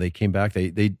 you know, they came back.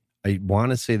 I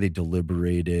want to say they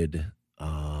deliberated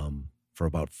for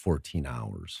about 14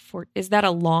 hours. Is that a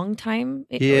long time?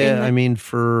 Yeah, I mean,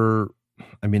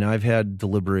 I've had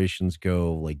deliberations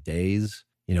go like days.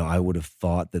 You know, I would have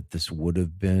thought that this would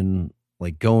have been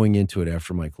like going into it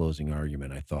after my closing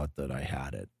argument, I thought that I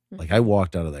had it. Like I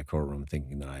walked out of that courtroom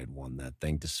thinking that I had won that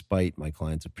thing, despite my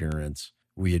client's appearance.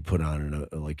 We had put on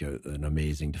an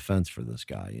amazing defense for this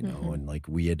guy, you know, and like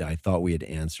I thought we had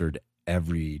answered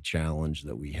every challenge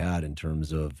that we had in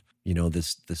terms of, you know,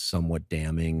 this somewhat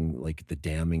damning, like the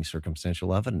damning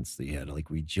circumstantial evidence that he had.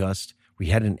 Like we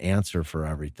had an answer for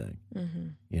everything,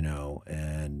 you know,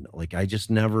 and like I just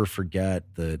never forget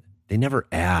that they never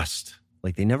asked.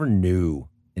 Like they never knew,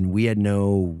 and we had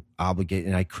no obligation.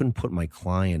 And I couldn't put my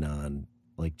client on,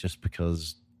 like just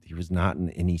because he was not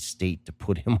in any state to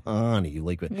put him on.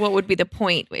 What would be the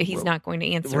point? He's not going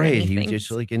to answer anything. He just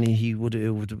like, and it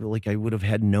would like I would have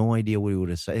had no idea what he would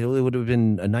have said. It would have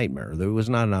been a nightmare. There was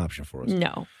not an option for us.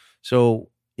 No. So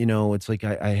you know, it's like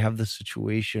I have this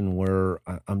situation where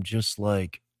I'm just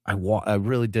like. I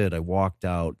really did. I walked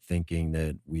out thinking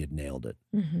that we had nailed it.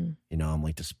 You know, I'm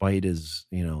like, despite his,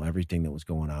 you know, everything that was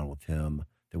going on with him,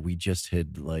 that we just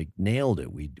had like nailed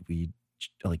it. We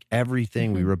like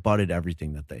everything. We rebutted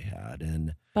everything that they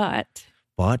had.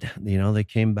 But you know, they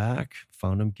came back,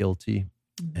 found him guilty,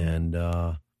 and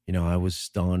you know, I was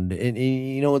stunned. And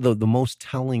you know, the most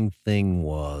telling thing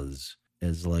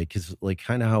is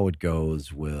kind of how it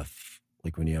goes with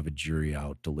like when you have a jury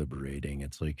out deliberating.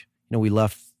 It's like, you know, we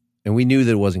left. And we knew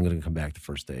that it wasn't going to come back the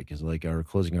first day because like our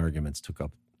closing arguments took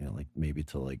up, you know, like maybe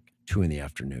till like 2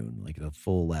 p.m. Like the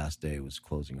full last day was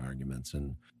closing arguments,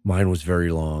 and mine was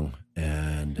very long.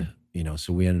 And you know,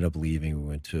 so we ended up leaving. We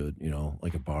went to, you know,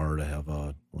 like a bar to have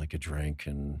a drink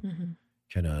and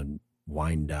kind of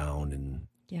wind down and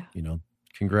you know,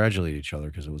 congratulate each other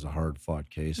because it was a hard fought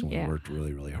case and we worked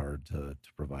really, really hard to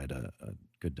provide a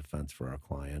good defense for our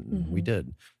client, and we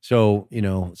did. So, you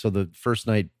know, so the first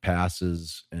night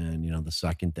passes and, you know, the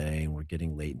second day and we're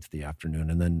getting late into the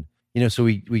afternoon, and then, you know, so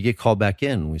we get called back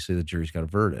in. We say the jury's got a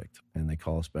verdict, and they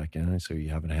call us back in and say, you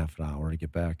have a half an hour to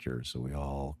get back here. So we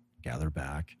all gather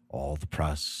back, all the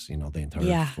press, you know, the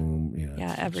entire room, you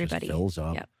know, everybody just fills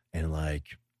up and like,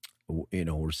 you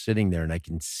know, we're sitting there and I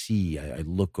can see, I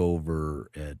look over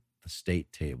at the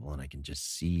state table and I can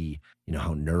just see, you know,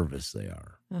 how nervous they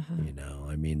are. You know,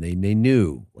 I mean, they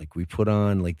knew, like we put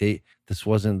on, like they just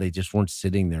weren't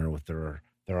sitting there with their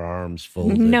arms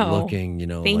folded looking, you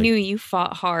know. They knew you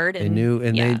fought hard. They knew,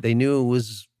 and they knew it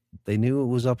was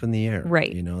up in the air.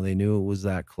 Right. You know, they knew it was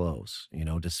that close, you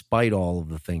know, despite all of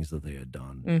the things that they had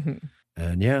done.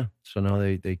 And so now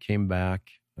they came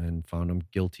back and found him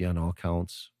guilty on all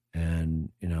counts. And,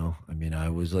 I mean,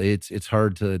 it's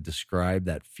hard to describe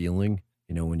that feeling,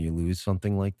 when you lose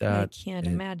something like I that. can't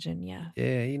imagine. Yeah.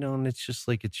 Yeah, and it's just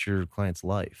like it's your client's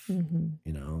life.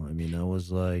 Mm-hmm. I mean,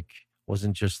 that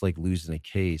wasn't just like losing a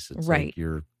case. It's Right. like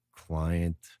your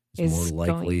client is more Is going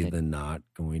likely to, than not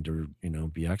going to,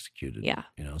 be executed. yeah.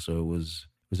 So it was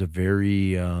a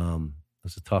very it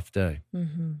was a tough day.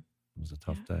 Mm-hmm. It was a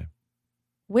tough day.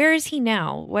 Where is he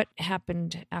now? What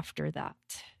happened after that?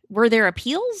 Were there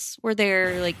appeals? Were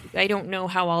there I don't know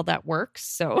how all that works.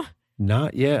 So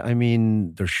Not yet. I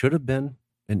mean, there should have been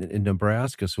in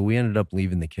Nebraska. So we ended up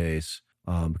leaving the case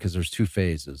because there's two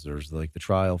phases. There's like the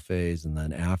trial phase, and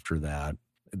then after that,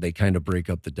 they kind of break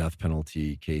up the death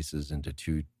penalty cases into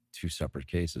two separate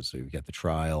cases. So you've got the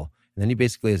trial, and then he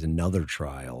basically has another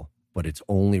trial, but it's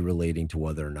only relating to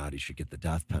whether or not he should get the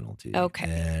death penalty. okay.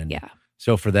 And Yeah.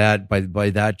 so for that, by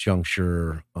that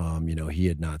juncture, he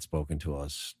had not spoken to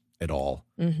us at all.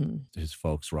 Mm-hmm. His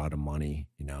folks were out of money,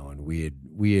 and we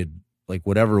had like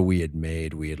whatever we had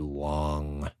made, we had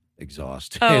long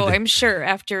exhausted. Oh, I'm sure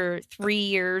after 3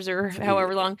 years or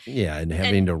however long. Yeah, and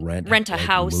having to rent a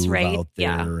house, move right? out there,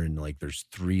 Yeah. and like there's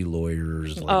 3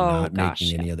 lawyers, like not gosh,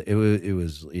 making any other. It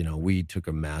was we took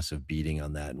a massive beating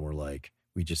on that, and we're like,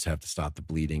 we just have to stop the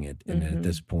bleeding. And at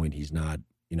this point, he's not.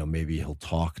 Maybe he'll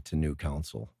talk to new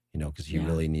counsel. Because he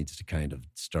really needs to kind of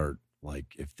start.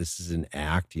 Like, if this is an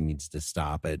act, he needs to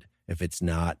stop it. If it's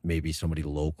not, maybe somebody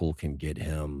local can get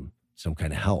him some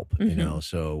kind of help,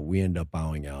 So we end up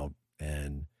bowing out,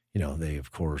 and, they,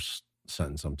 of course,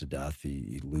 sentence him to death.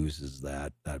 He loses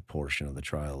that portion of the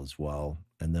trial as well.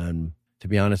 And then, to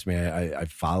be honest, I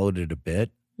followed it a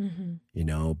bit,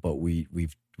 but we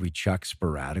check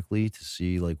sporadically to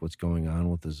see, like, what's going on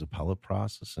with his appellate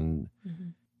process. And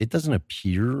it doesn't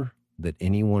appear that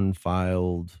anyone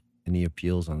filed any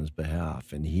appeals on his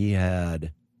behalf, and he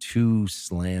had 2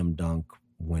 slam dunk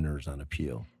winners on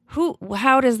appeal.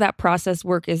 How does that process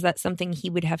work? Is that something he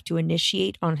would have to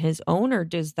initiate on his own, or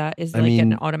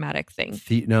an automatic thing?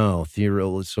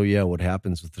 Theoretical. So yeah, what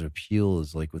happens with an appeal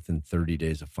is like within 30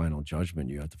 days of final judgment,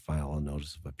 you have to file a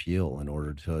notice of appeal in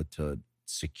order to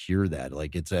secure that.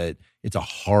 Like it's a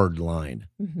hard line.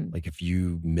 Like if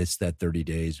you miss that 30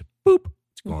 days, boop,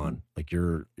 it's gone. Like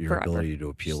your Forever. ability to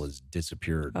appeal has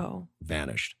disappeared,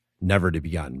 vanished, never to be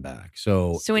gotten back.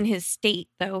 So in his state,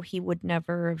 though, he would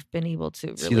never have been able to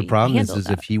really see, the problem is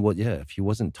that. if he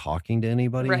wasn't talking to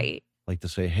anybody, right? Like to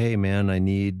say, hey man, I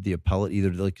need the appellate,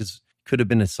 either like, cause could have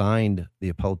been assigned the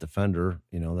appellate defender,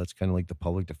 that's kind of like the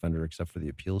public defender, except for the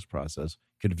appeals process.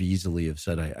 Could have easily have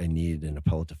said, I need an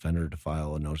appellate defender to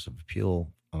file a notice of appeal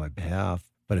on my behalf.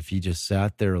 But if he just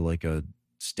sat there like a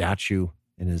statue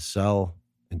in his cell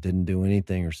and didn't do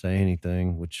anything or say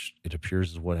anything, which it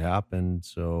appears is what happened.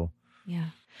 So, yeah.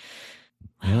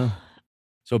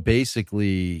 So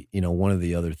basically, one of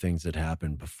the other things that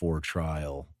happened before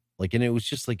trial, like, and it was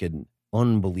just like an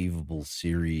unbelievable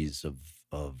series of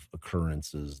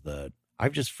occurrences that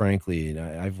I've just frankly,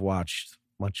 I've watched,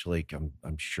 much like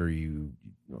I'm sure you,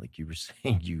 like you were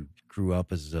saying, you grew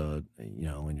up as in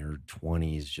your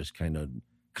 20s, just kind of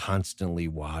constantly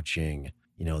watching,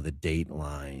 the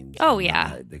Datelines. Oh,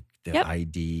 yeah. The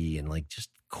ID and like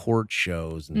just court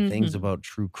shows and things about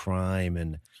true crime.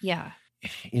 And,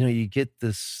 you get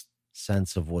this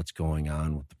sense of what's going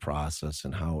on with the process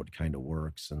and how it kind of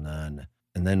works. And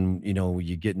then,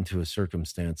 you get into a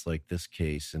circumstance like this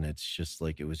case, and it's just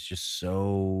like, it was just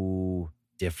so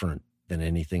different than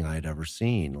anything I'd ever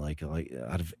seen.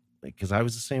 Because I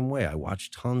was the same way. I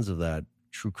watched tons of that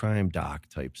true crime doc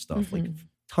type stuff, like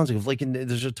tons of, like, and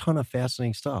there's a ton of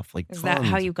fascinating stuff. Like, is that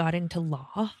how you got into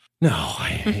law? No,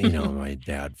 my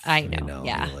dad. I know.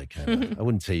 Yeah. Like, I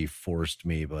wouldn't say he forced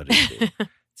me, but it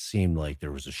seemed like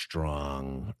there was a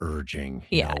strong urging,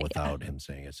 without him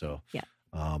saying it. So,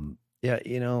 and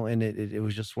it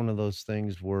was just one of those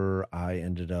things where I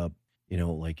ended up,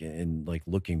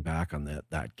 looking back on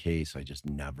that case, I've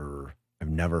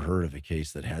never heard of a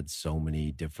case that had so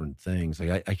many different things.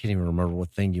 Like I can't even remember what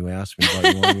thing you asked me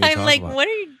about. I'm like, what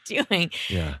are you doing?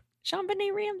 Yeah.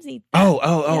 JonBenet Ramsey.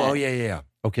 Oh, yeah.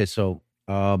 Okay, so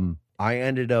I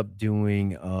ended up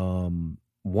doing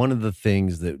one of the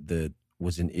things that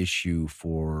was an issue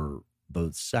for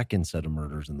the second set of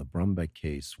murders in the Brumbeck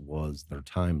case was their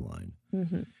timeline.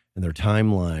 And their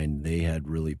timeline, they had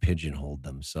really pigeonholed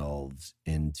themselves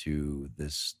into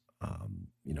this,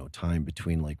 time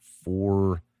between like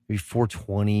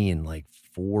 420 and like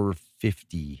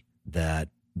 450 that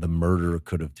the murder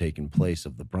could have taken place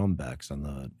of the Brumbecks on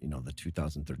the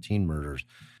 2013 murders.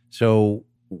 So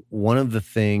one of the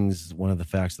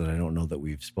facts that I don't know that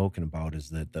we've spoken about is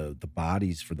that the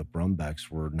bodies for the Brumbecks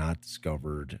were not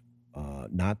discovered,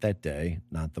 not that day,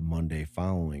 not the Monday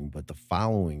following, but the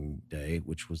following day,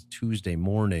 which was Tuesday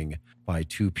morning, by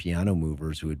two piano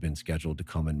movers who had been scheduled to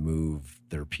come and move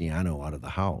their piano out of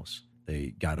the house.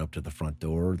 They got up to the front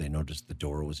door. They noticed the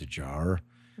door was ajar.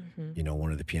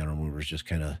 One of the piano movers just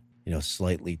kind of,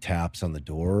 slightly taps on the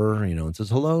door, and says,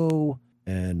 hello,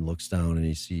 and looks down and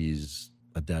he sees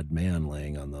a dead man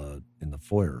laying in the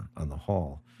foyer on the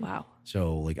hall. Wow.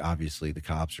 So like, obviously the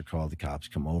cops are called, the cops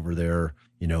come over there,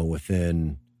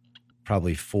 within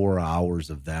probably 4 hours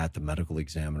of that, the medical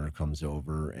examiner comes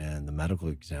over and the medical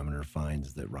examiner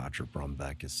finds that Roger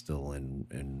Brumbeck is still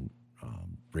in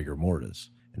rigor mortis.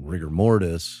 And rigor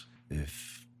mortis,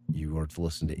 if you are to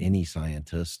listen to any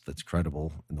scientist that's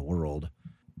credible in the world,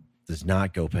 does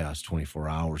not go past 24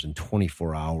 hours. And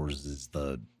 24 hours is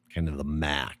the kind of the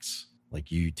max.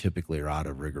 Like, you typically are out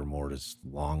of rigor mortis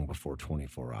long before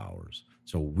 24 hours.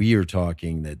 So we are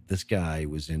talking that this guy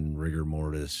was in rigor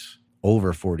mortis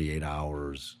over 48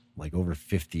 hours, like over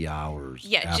 50 hours.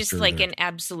 Yeah, just like an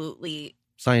absolutely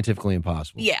scientifically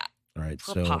impossible. Yeah. All right.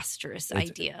 Preposterous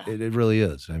idea. It really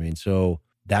is. I mean, so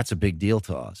that's a big deal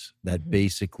to us. That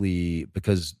basically,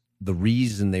 because the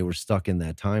reason they were stuck in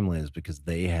that timeline is because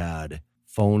they had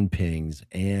phone pings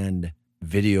and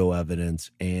video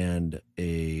evidence and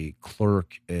a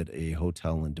clerk at a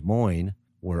hotel in Des Moines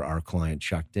where our client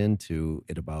checked into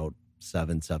at about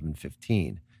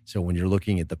 7:15. So when you're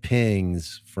looking at the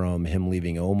pings from him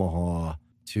leaving Omaha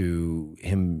to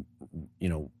him,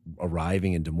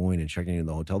 arriving in Des Moines and checking into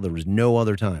the hotel, there was no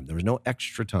other time. There was no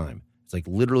extra time. It's like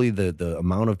literally the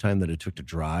amount of time that it took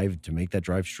to make that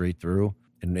drive straight through.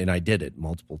 And I did it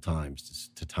multiple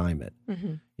times to time it.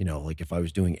 Like if I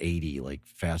was doing 80, like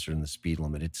faster than the speed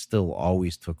limit, it still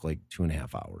always took like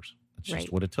 2.5 hours. That's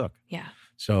just what it took. Yeah.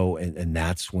 So, and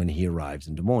that's when he arrives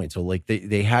in Des Moines. So like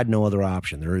they had no other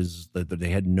option. They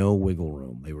had no wiggle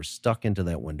room. They were stuck into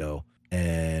that window.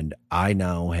 And I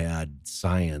now had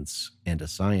science and a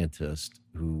scientist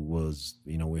who was,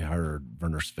 we hired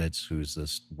Werner Spitz, who's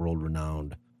this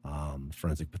world-renowned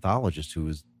forensic pathologist who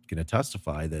was going to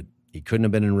testify that he couldn't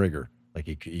have been in rigor. Like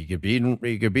he could be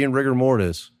in rigor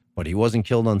mortis, but he wasn't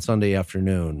killed on Sunday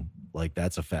afternoon. Like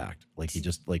that's a fact. Like he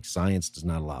just, like, science does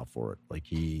not allow for it. Like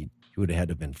he would have had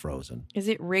to have been frozen. Is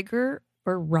it rigor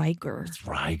or Riger? It's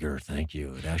Riger. Thank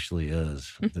you. It actually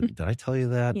is. Did I tell you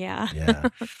that? Yeah. Yeah.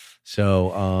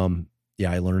 So,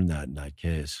 I learned that in that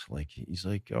case. Like he's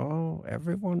like, oh,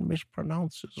 everyone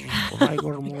mispronounces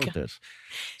rigor mortis.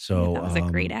 So that was a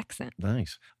great accent.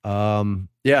 Thanks.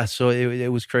 So it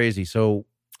was crazy. So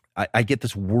I get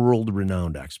this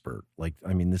world-renowned expert. Like,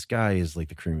 I mean, this guy is like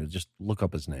the cream. Just look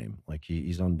up his name. Like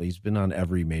he's been on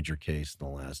every major case in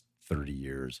the last 30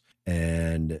 years.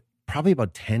 And probably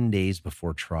about 10 days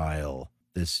before trial,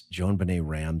 this JonBenet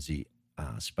Ramsey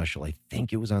special, I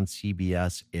think it was on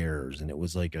CBS, airs, and it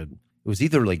was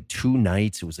either like 2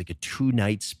 nights. It was like a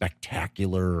 2-night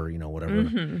spectacular, or,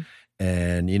 whatever.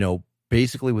 And,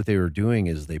 basically what they were doing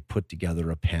is they put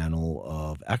together a panel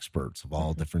of experts of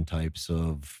all different types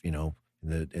of, in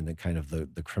the kind of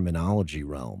the criminology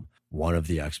realm. One of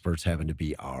the experts happened to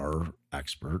be our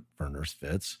expert, Werner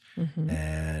Spitz.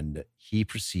 And he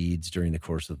proceeds during the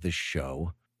course of this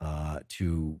show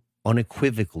to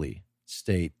unequivocally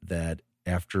state that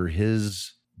after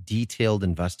his detailed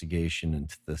investigation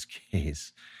into this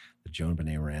case, the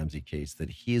JonBenet Ramsey case, that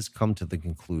he has come to the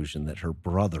conclusion that her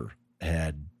brother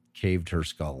had caved her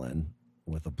skull in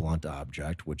with a blunt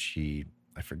object, which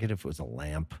I forget if it was a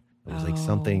lamp. It was like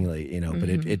something like, but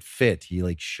it fit. He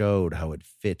like showed how it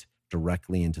fit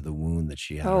directly into the wound that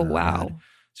she had. Oh, wow. Head.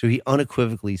 So he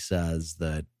unequivocally says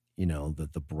that, that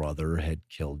the brother had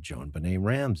killed JonBenet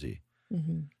Ramsey.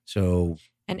 So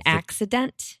an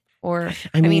accident? Or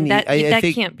I mean, that I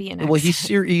think, can't be an accident. Well,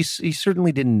 he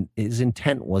certainly didn't. His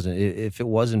intent wasn't. If it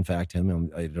was in fact him,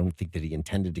 I don't think that he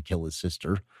intended to kill his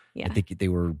sister. Yeah. I think they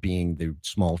were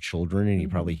small children, and he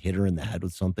probably hit her in the head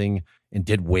with something and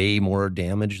did way more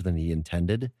damage than he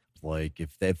intended. Like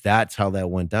if that's how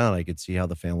that went down, I could see how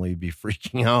the family would be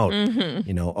freaking out.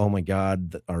 Oh my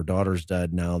God, our daughter's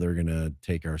dead. Now they're gonna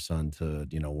take our son to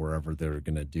wherever they're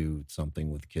gonna do something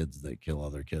with kids that kill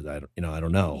other kids. I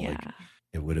don't know. Yeah. Like,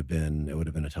 it would have been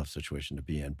a tough situation to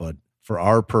be in. But for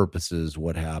our purposes,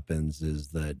 what happens is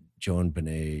that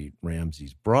JonBenet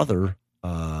Ramsey's brother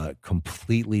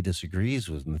completely disagrees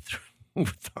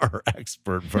with our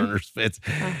expert, Werner Spitz,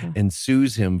 and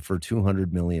sues him for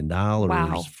 $200 million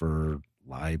for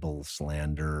libel,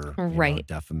 slander,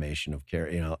 defamation of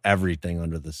character, everything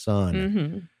under the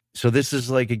sun. So this is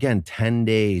like, again, 10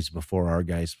 days before our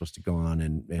guy's supposed to go on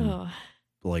and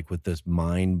like with this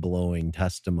mind-blowing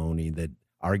testimony that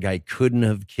our guy couldn't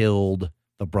have killed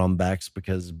the Brumbecks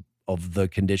because of the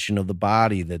condition of the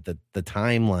body, that the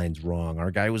timeline's wrong. Our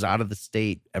guy was out of the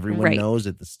state. Everyone knows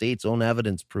it. The state's own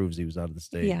evidence proves he was out of the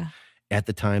state at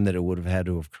the time that it would have had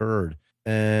to have occurred.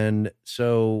 And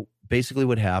so basically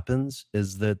what happens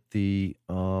is that the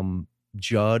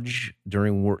judge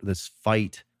during this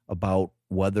fight about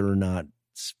whether or not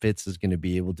Fitz is going to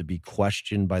be able to be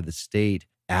questioned by the state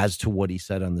as to what he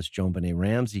said on this JonBenet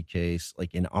Ramsey case,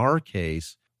 like in our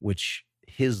case, which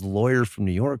his lawyer from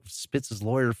New York, Spitz's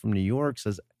lawyer from New York,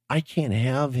 says, I can't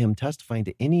have him testifying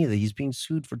to any of that. He's being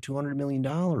sued for $200 million.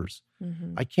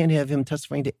 I can't have him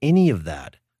testifying to any of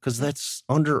that because that's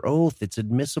under oath. It's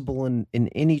admissible in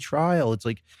any trial. It's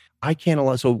like, I can't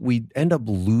allow. So we end up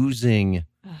losing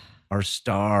our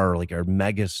star, like our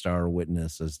mega star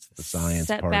witness as to the science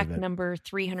part of it. Setback number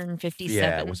 357.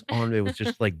 Yeah, it was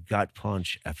just like gut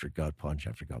punch after gut punch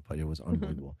after gut punch. It was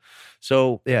unbelievable.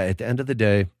 So yeah, at the end of the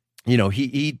day, you know,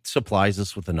 he supplies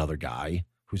us with another guy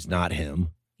who's not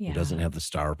him, who doesn't have the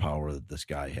star power that this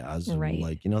guy has. And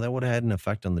like, you know, that would have had an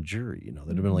effect on the jury. You know,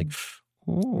 they'd have been like,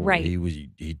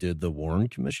 he did the Warren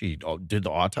Commission. He did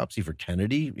the autopsy for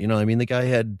Kennedy. You know, I mean, the guy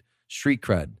had street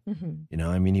cred. You know,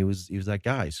 I mean, he was that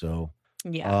guy. So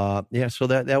so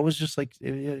that was just like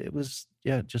it was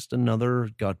just another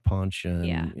gut punch. And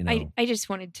you know, I just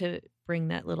wanted to bring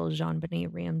that little JonBenet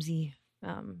Ramsey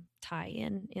tie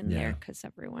in there because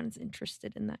everyone's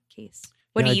interested in that case.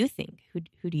 What do you think?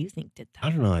 Who do you think did that? I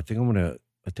don't know. I think I'm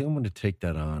gonna take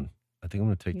that on. I think I'm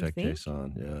gonna take that case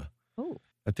on. Yeah. Oh.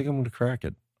 I think I'm gonna crack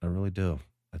it. I really do.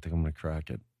 I think I'm gonna crack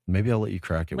it. Maybe I'll let you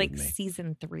crack it with me. Like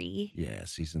season 3? Yeah,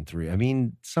 season 3. I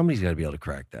mean, somebody's got to be able to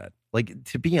crack that. Like,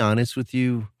 to be honest with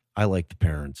you, I like the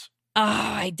parents. Oh,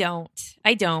 I don't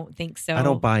think so. I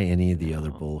don't buy any of the other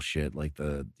bullshit, like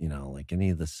like any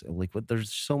of this. Like,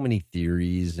 there's so many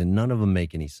theories, and none of them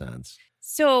make any sense.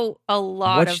 So a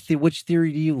lot which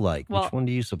theory do you like? Which one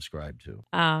do you subscribe to?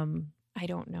 I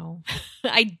don't know.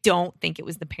 I don't think it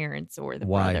was the parents or the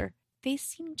brother. They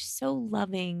seemed so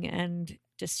loving and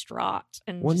distraught.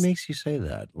 And what makes you say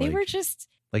that? They were just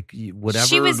like whatever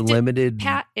she was limited.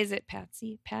 Pat, is it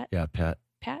Patsy? Pat? Yeah, Pat.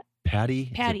 Patty? Is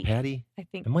it Patty? I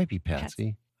think it might be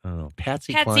Patsy. I don't know.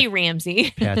 Patsy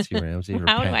Ramsey. Patsy Ramsey.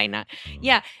 How do I not?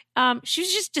 Yeah. She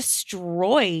was just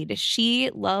destroyed. She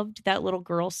loved that little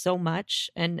girl so much,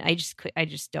 and I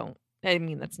just don't. I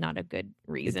mean, that's not a good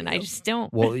reason. I just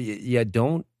don't. Well, yeah.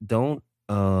 Don't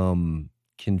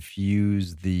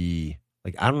confuse the,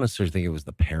 like, I don't necessarily think it was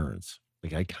the parents.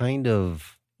 Like, I kind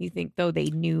of. You think though they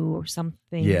knew or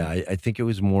something? Yeah, I think it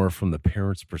was more from the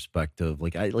parents' perspective.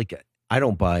 I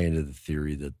don't buy into the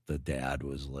theory that the dad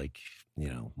was like,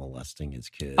 molesting his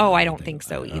kid. Oh, I don't think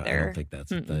so either. I don't think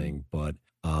that's a thing. But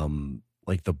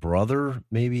like the brother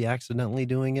maybe accidentally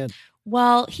doing it.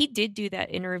 Well, he did do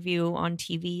that interview on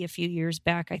TV a few years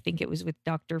back. I think it was with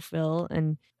Dr. Phil,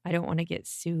 and I don't want to get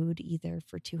sued either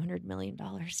for $200 million.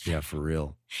 Yeah, for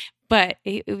real. But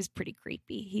it was pretty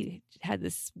creepy. He had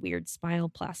this weird smile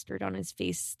plastered on his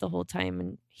face the whole time.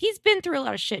 And he's been through a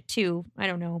lot of shit too. I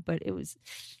don't know, but it was,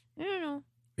 I don't know.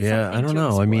 Yeah, I don't know.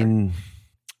 Explore. I mean,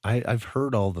 I've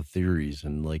heard all the theories,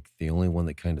 and like the only one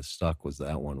that kind of stuck was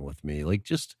that one with me. Like,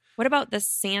 just. What about the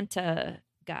Santa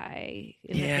guy?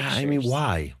 I mean,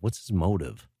 why? What's his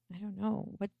motive? I don't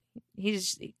know.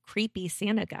 He's a creepy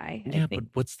Santa guy. Yeah,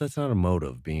 but that's not a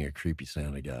motive, being a creepy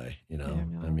Santa guy, I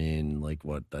don't know. I mean, like,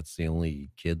 what? That's the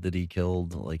only kid that he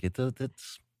killed? Like,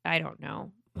 it's. I don't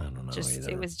know. I don't know either.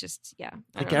 It was just,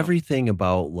 like everything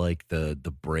about like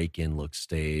the break-in looks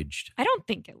staged. I don't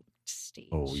think it looked staged.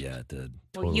 Oh yeah, it did.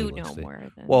 Totally well, you know more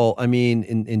than. Well, I mean,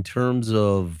 in terms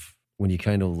of when you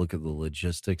kind of look at the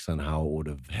logistics on how it would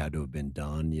have had to have been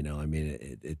done, I mean,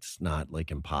 it's not like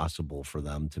impossible for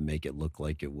them to make it look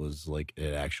like it was like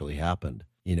it actually happened,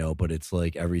 but it's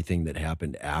like everything that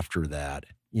happened after that,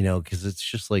 because it's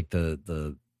just like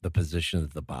the position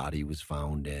that the body was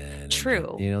found in.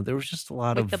 True. And, there was just a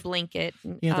lot of the blanket.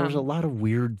 Yeah, there was a lot of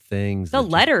weird things. The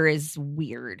letter is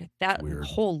weird. That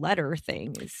whole letter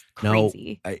thing is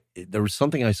crazy. Now, there was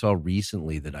something I saw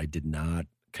recently that I did not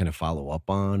kind of follow up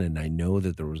on, and I know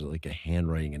that there was like a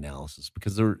handwriting analysis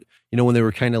because when they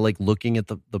were kind of like looking at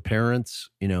the parents,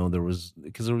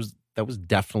 that was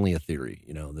definitely a theory,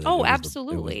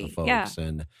 absolutely. The folks. Yeah.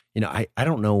 And, I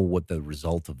don't know what the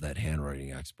result of that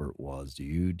handwriting expert was.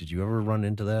 Did you ever run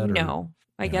into that? No,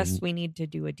 I guess we need to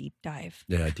do a deep dive.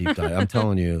 Yeah, a deep dive. I'm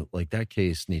telling you, like, that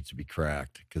case needs to be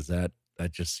cracked because that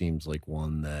just seems like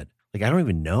one that, like, I don't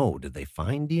even know. Did they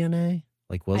find DNA?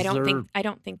 Like, was I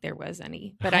don't think there was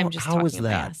any, but how, I'm just how talking was about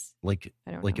that? ass. Like,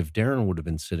 I don't like know. if Darren would have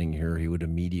been sitting here, he would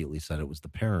immediately said it was the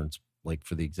parents, like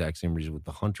for the exact same reason with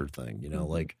the Hunter thing,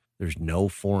 like there's no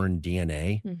foreign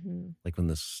DNA. Like when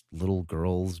this little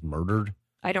girl's murdered.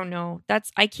 I don't know.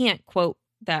 I can't quote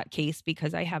that case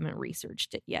because I haven't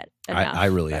researched it yet enough. I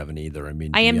really haven't either. I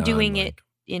mean, I am doing it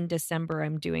in December.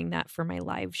 I'm doing that for my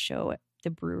live show at the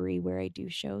brewery where I do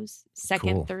shows.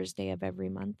 Second Thursday of every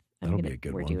month. That'll be a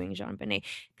good one. We're doing Jean Benet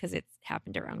because it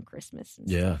happened around Christmas and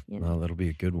yeah, stuff. No, that'll be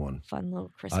a good one. Fun little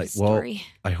Christmas story.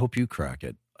 I hope you crack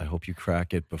it. I hope you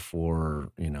crack it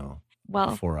before,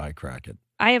 before I crack it.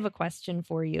 I have a question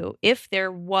for you. If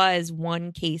there was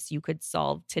one case you could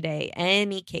solve today,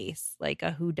 any case, like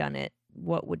a whodunit,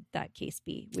 what would that case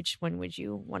be? Which one would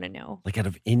you want to know? Like out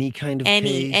of any kind of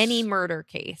case? Any murder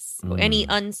case, any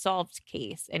unsolved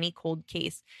case, any cold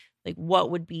case, like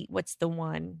what's the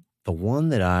one? The one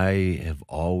that I have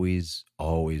always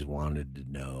wanted to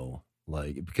know,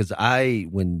 like, because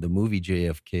when the movie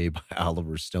JFK by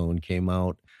Oliver Stone came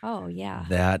out, oh yeah,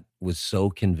 that was so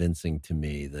convincing to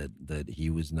me that he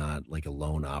was not like a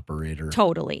lone operator.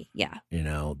 Totally, yeah.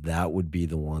 That would be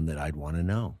the one that I'd want to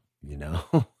know.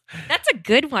 That's a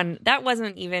good one. That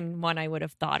wasn't even one I would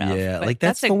have thought of. Yeah, like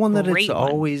that's the one that it's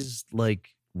always like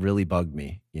really bugged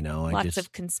me. Lots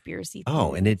of conspircy.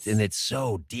 Oh, and it's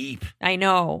so deep. I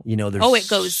know. There's it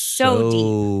goes so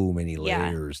deep. Many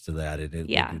layers to that.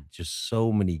 Just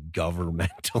so many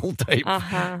governmental type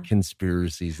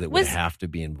conspiracies that would have to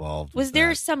be involved. Was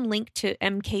there some link to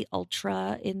MK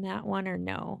Ultra in that one or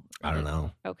no? I don't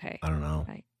know. Okay, I don't know.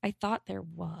 I thought there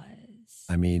was.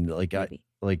 I mean,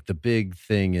 like the big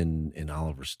thing in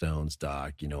Oliver Stone's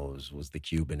doc, was the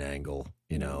Cuban angle,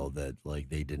 that like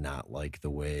they did not like the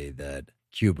way that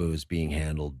Cuba was being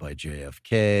handled by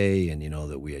JFK and,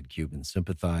 that we had Cuban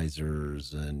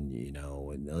sympathizers and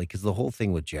like, cause the whole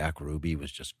thing with Jack Ruby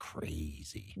was just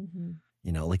crazy,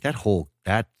 like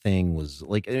that thing was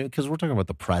like, cause we're talking about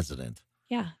the president.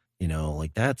 Yeah.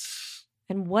 Like that's.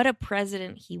 And what a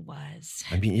president he was.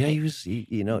 I mean, yeah, he was,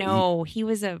 No, he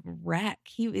was a wreck.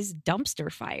 He was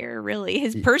dumpster fire, really.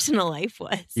 His personal life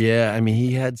was. Yeah, I mean,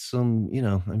 he had some,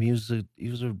 he was a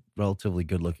relatively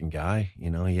good looking guy. He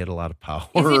had a lot of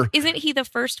power. Isn't he the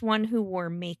first one who wore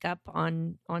makeup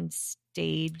on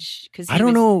stage? Because I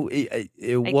don't know. I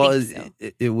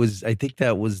think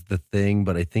that was the thing,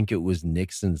 but I think it was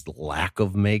Nixon's lack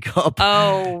of makeup.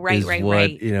 Oh, right.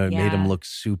 It made him look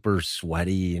super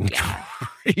sweaty and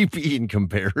creepy in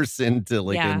comparison to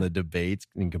in the debates,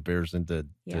 in comparison to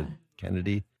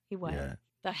Kennedy. He was. Yeah.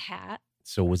 The hat.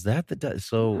 So was that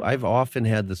so I've often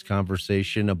had this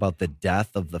conversation about the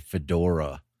death of the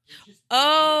fedora.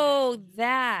 Oh,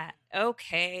 that.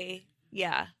 Okay.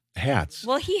 Yeah. Hats.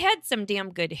 Well, he had some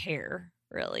damn good hair,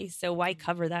 really. So why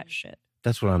cover that shit?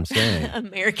 That's what I'm saying.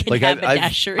 American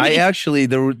haberdashery. I actually,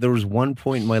 there was one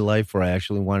point in my life where I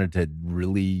actually wanted to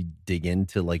really dig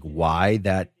into why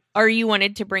that. Or you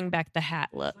wanted to bring back the hat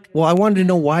look? Well, I wanted to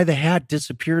know why the hat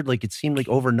disappeared. It seemed like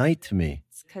overnight to me.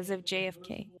 It's because of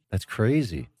JFK. That's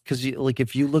crazy. Because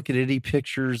if you look at any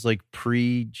pictures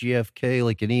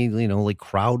pre-GFK, any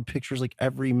crowd pictures,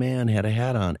 every man had a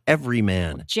hat on. Every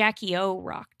man. Jackie O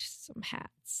rocked some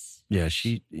hats. Yeah,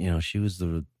 she was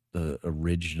the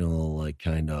original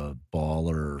kind of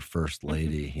baller first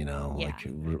lady.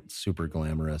 Super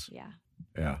glamorous. Yeah.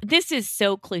 Yeah. This is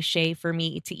so cliche for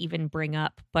me to even bring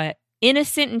up, but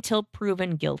innocent until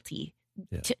proven guilty.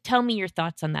 Yeah. Tell me your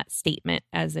thoughts on that statement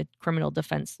as a criminal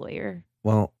defense lawyer.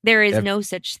 Well, there is no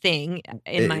such thing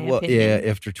in my opinion. Yeah,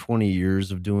 after 20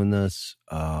 years of doing this,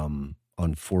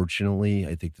 unfortunately,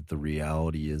 I think that the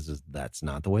reality is that's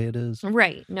not the way it is.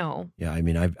 Right. No. Yeah. I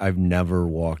mean, I've never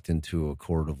walked into a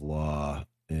court of law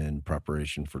in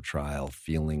preparation for trial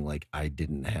feeling like I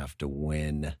didn't have to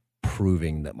win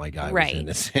proving that my guy was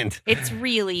innocent. It's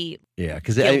really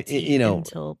because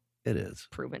until it is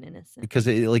proven innocent. Because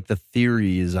the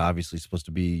theory is obviously supposed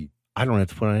to be I don't have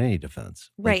to put on any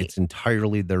defense. Right. It's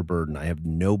entirely their burden. I have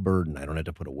no burden. I don't have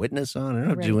to put a witness on. I don't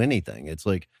have to do anything. It's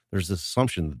there's this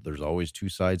assumption that there's always two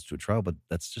sides to a trial, but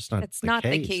that's just not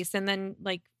the case. And then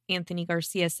Anthony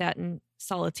Garcia sat in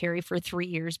solitary for 3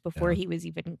 years before he was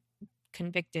even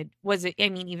convicted.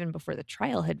 Even before the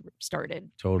trial had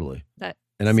started. Totally.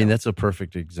 That's a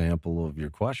perfect example of your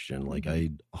question.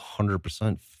 I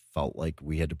 100% felt like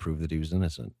we had to prove that he was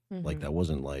innocent. Mm-hmm. That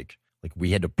wasn't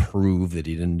we had to prove that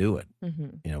he didn't do it,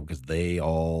 because they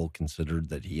all considered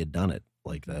that he had done it.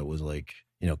 That was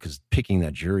because picking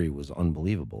that jury was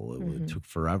unbelievable. It took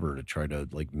forever to try to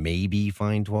maybe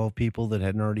find 12 people that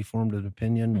hadn't already formed an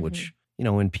opinion, which,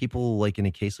 and people in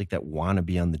a case like that want to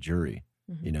be on the jury.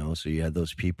 So you had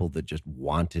those people that just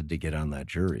wanted to get on that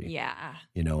jury. Yeah.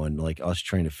 And like us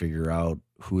trying to figure out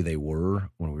who they were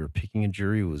when we were picking a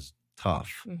jury was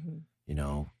tough,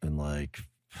 and like,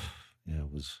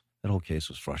 that whole case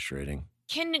was frustrating.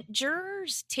 Can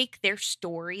jurors take their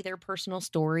story, their personal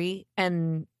story,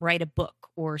 and write a book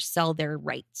or sell their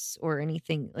rights or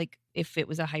anything? Like if it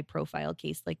was a high profile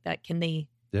case like that, can they?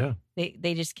 Yeah.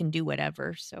 They just can do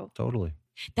whatever. So totally.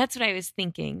 That's what I was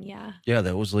thinking. Yeah. Yeah,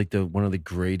 that was like one of the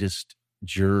greatest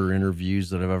juror interviews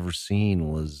that I've ever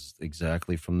seen was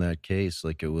exactly from that case.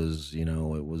 Like it was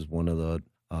one of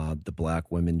the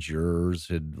black women jurors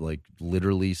had like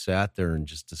literally sat there and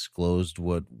just disclosed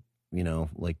what,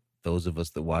 like those of us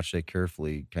that watched that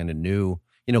carefully kind of knew,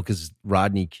 because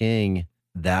Rodney King,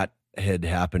 that had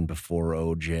happened before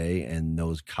OJ, and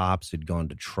those cops had gone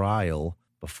to trial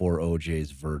before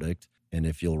OJ's verdict. And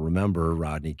if you'll remember,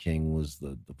 Rodney King was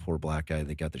the poor black guy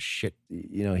that got the shit,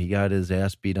 he got his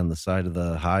ass beat on the side of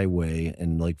the highway.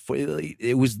 And like,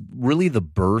 it was really the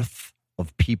birth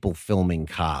of people filming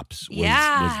cops was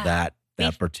that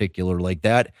particular, like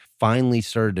that finally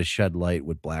started to shed light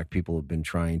what black people have been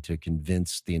trying to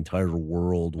convince the entire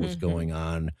world was going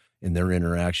on in their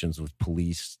interactions with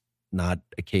police, not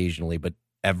occasionally, but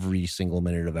every single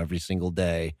minute of every single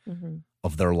day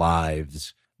of their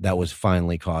lives. That was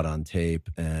finally caught on tape.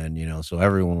 And, so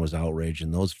everyone was outraged.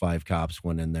 And those 5 cops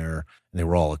went in there and they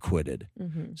were all acquitted.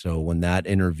 So when that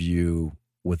interview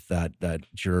with that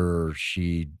juror,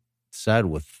 she said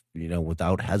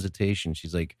without hesitation,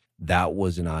 she's like, that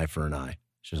was an eye for an eye.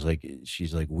 She's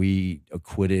like, we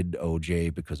acquitted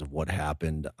OJ because of what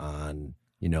happened on,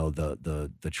 the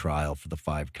trial for the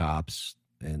 5 cops.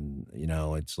 And,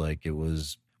 it's like,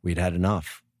 we'd had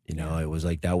enough. It was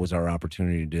like that was our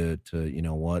opportunity to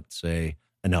say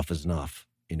enough is enough.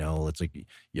 It's like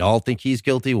y'all think he's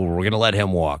guilty. Well, we're gonna let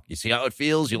him walk. You see how it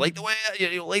feels? You like the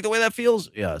way that feels?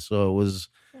 Yeah. So it was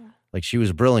like she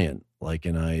was brilliant. Like,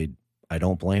 and I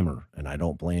don't blame her, and I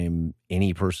don't blame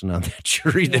any person on that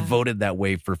jury that voted that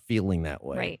way for feeling that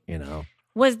way. Right.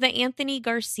 Was the Anthony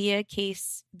Garcia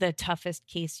case the toughest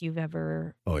case you've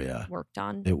ever worked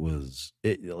on? It was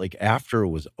like after it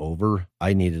was over,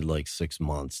 I needed like 6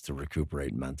 months to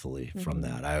recuperate mentally from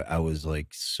that. I was like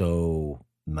so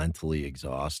mentally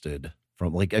exhausted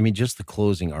from just the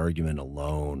closing argument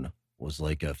alone was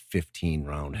like a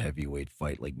 15-round heavyweight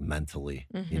fight, like mentally.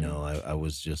 I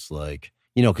was just like,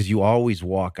 because you always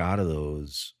walk out of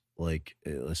those, like,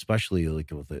 especially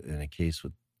like in a case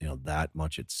with, that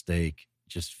much at stake,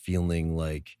 just feeling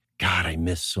like, God, I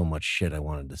missed so much shit I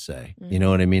wanted to say. You know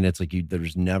what I mean? It's like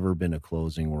there's never been a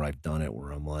closing where I've done it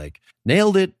where I'm like,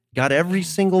 nailed it, got every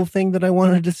single thing that I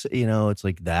wanted to say. It's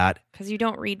like that. Because you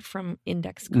don't read from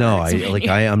index cards. No,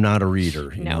 I'm not a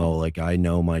reader. Like I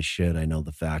know my shit. I know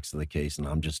the facts of the case, and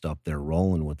I'm just up there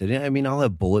rolling with it. I mean, I'll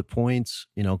have bullet points,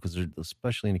 because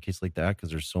especially in a case like that,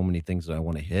 because there's so many things that I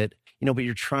want to hit, but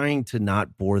you're trying to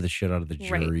not bore the shit out of the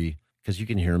jury. Right. Because you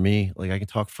can hear me, like I can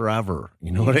talk forever.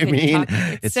 You know what I mean?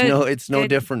 It's no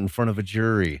different in front of a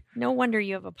jury. No wonder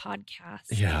you have a podcast.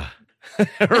 Yeah,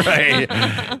 right.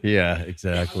 Yeah,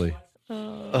 exactly.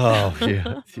 Oh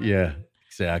yeah,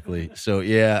 exactly. So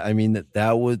yeah, I mean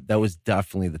that was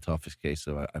definitely the toughest case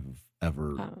that I've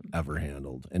ever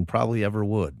handled, and probably ever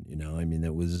would. I mean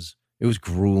it was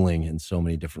grueling in so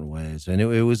many different ways, and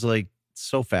it was like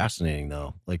so fascinating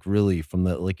though. Like really, from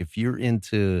the if you're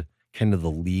into kind of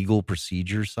the legal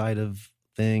procedure side of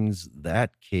things,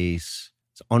 that case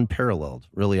is unparalleled.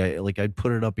 Really, I'd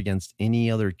put it up against any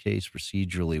other case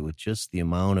procedurally with just the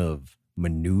amount of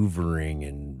maneuvering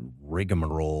and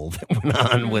rigmarole that went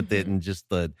on with it, and just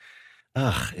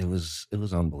it was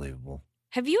unbelievable.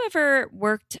 Have you ever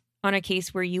worked on a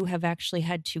case where you have actually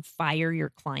had to fire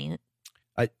your client?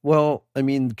 I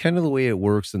mean, kind of the way it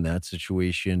works in that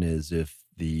situation is if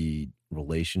the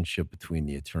relationship between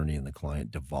the attorney and the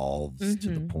client devolves to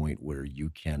the point where you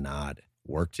cannot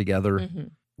work together,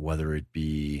 whether it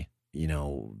be,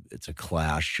 it's a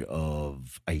clash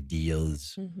of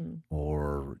ideas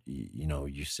or,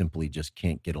 you simply just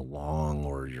can't get along,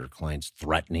 or your client's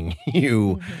threatening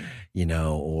you,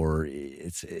 or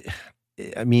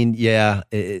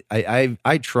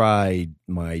I try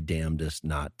my damnedest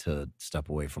not to step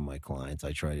away from my clients.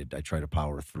 I try to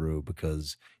power through,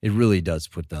 because it really does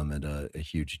put them at a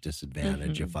huge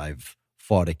disadvantage if I've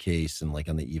fought a case and like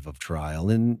on the eve of trial.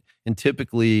 And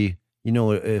typically,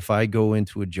 if I go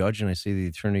into a judge and I say the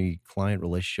attorney-client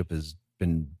relationship has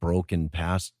been broken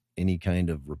past any kind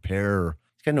of repair,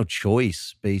 it's got no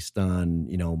choice based on,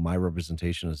 my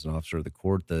representation as an officer of the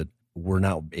court that we're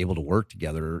not able to work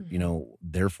together,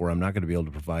 therefore I'm not going to be able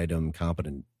to provide them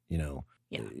competent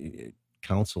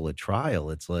counsel at trial,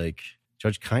 it's like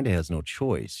judge kind of has no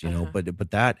choice, you know,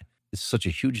 but that is such a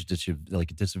huge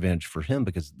disadvantage for him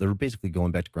because they're basically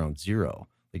going back to ground zero.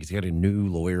 Like he's got a new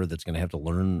lawyer that's going to have to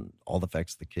learn all the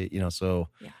facts of the case, you know, so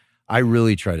I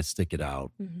really try to stick it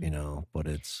out, you know, but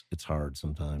it's hard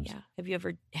sometimes. Yeah. Have you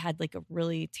ever had like a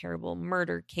really terrible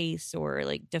murder case or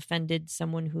like defended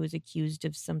someone who is accused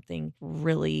of something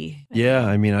really?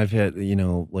 I mean, I've had, you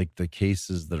know, like the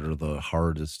cases that are the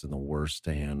hardest and the worst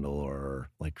to handle are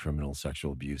like criminal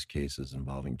sexual abuse cases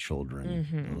involving children.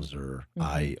 Those are,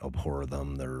 I abhor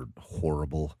them. They're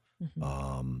horrible.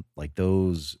 Like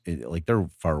those, like they're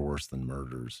far worse than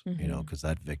murders, you know, because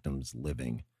that victim's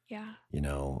living. Yeah. You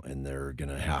know, and they're going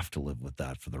to have to live with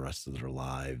that for the rest of their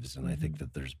lives. And I think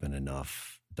that there's been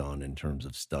enough done in terms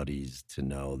of studies to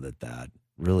know that that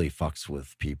really fucks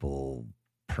with people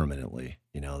permanently.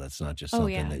 You know, that's not just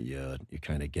something that you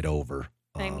kind of get over.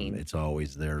 I mean, it's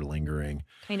always there lingering.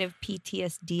 Kind of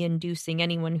PTSD inducing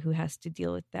anyone who has to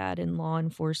deal with that in law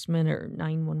enforcement or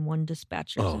 911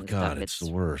 dispatchers. Oh and God, stuff. it's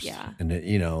the worst. Yeah. And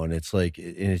you know, and it's like,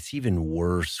 and it's even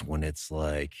worse when it's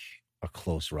like a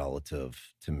close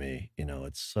relative to me. You know,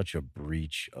 it's such a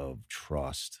breach of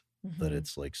trust that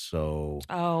it's like so.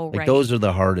 Like those are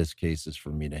the hardest cases for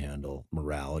me to handle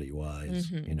morality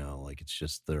wise. You know, like it's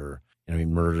just I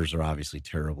mean, murders are obviously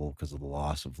terrible because of the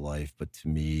loss of life, but to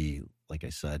me, like I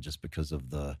said, just because of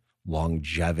the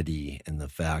longevity and the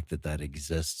fact that that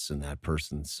exists in that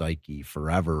person's psyche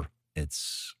forever,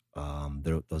 it's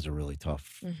those are really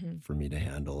tough for me to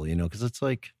handle. You know, because it's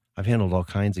like I've handled all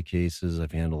kinds of cases.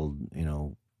 I've handled, you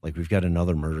know, like we've got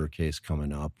another murder case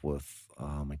coming up with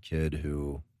a kid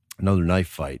who, another knife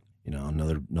fight, you know,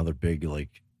 another big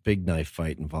knife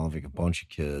fight involving a bunch of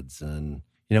kids. And,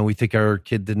 you know, we think our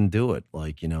kid didn't do it,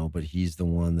 like, you know, but he's the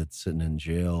one that's sitting in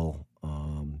jail,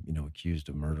 you know, accused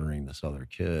of murdering this other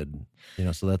kid, you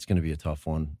know, so that's going to be a tough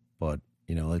one. But,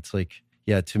 you know, it's like,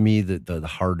 yeah, to me, the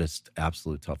hardest,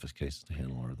 absolute toughest cases to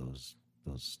handle are those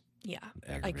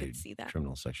I could see that.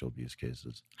 Criminal sexual abuse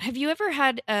cases. Have you ever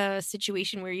had a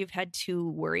situation where you've had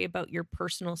to worry about your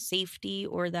personal safety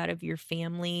or that of your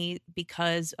family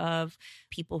because of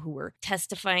people who were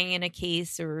testifying in a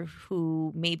case or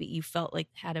who maybe you felt like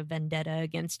had a vendetta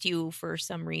against you for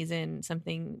some reason,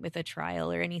 something with a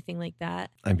trial or anything like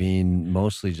that? I mean,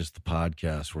 mostly just the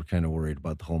podcast. We're kind of worried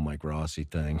about the whole Mike Rossi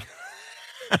thing.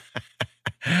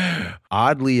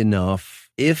 Oddly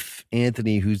enough, if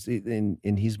Anthony,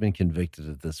 and he's been convicted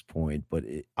at this point, but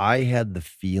I had the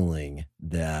feeling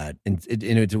that, and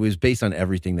it was based on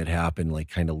everything that happened, like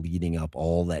kind of leading up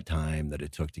all that time that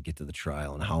it took to get to the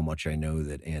trial and how much I know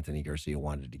that Anthony Garcia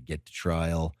wanted to get to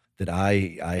trial, that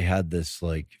I had this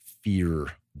like fear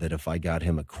that if I got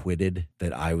him acquitted,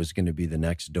 that I was going to be the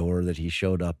next door that he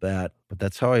showed up at. But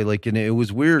that's how I like, and it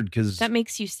was weird because that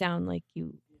makes you sound like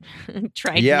you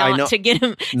tried not to get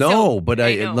him. No, but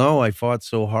I fought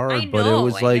so hard. But it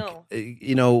was like,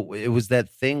 you know, it was that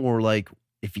thing where like,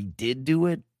 if he did do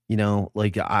it, you know,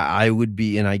 like I would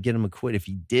be, and I get him acquitted. If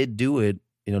he did do it,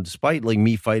 you know, despite like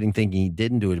me fighting, thinking he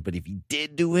didn't do it, but if he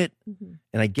did do it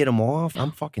and I get him off,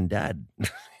 I'm fucking dead.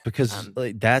 Because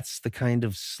like, that's the kind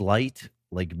of slight,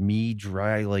 like me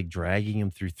dragging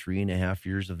him through 3.5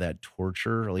 years of that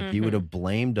torture. Like he would have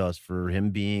blamed us for him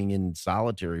being in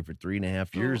solitary for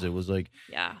 3.5 years. It was like,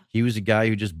 he was a guy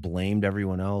who just blamed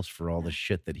everyone else for all the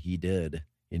shit that he did.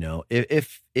 You know,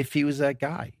 if he was that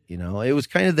guy, you know, it was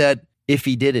kind of that if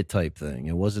he did it type thing.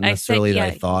 It wasn't necessarily that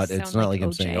I thought. It's not like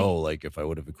I'm saying, oh, like if I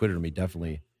would have acquitted him, he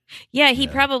definitely. Yeah, he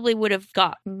probably would have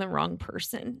gotten the wrong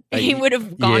person. He would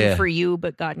have gone for you,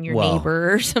 but gotten your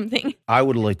neighbor or something. I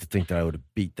would have liked to think that I would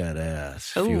have beat that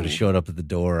ass. If he would have showed up at the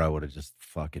door, I would have just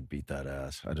fucking beat that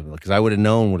ass. Because I would have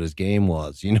known what his game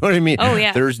was. You know what I mean? Oh,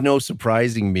 yeah. There's no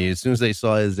surprising me. As soon as they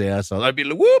saw his ass, I'd be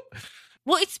like, whoop.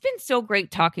 Well, it's been so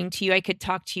great talking to you. I could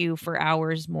talk to you for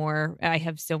hours more. I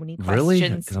have so many questions. Really?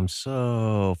 Because I'm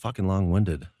so fucking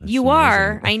long-winded. You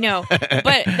are, I know.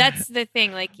 But that's the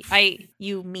thing. Like,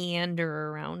 you meander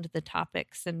around the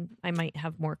topics, and I might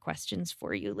have more questions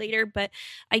for you later. But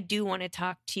I do want to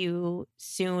talk to you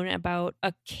soon about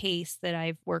a case that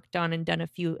I've worked on and done a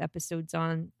few episodes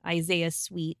on, Isaiah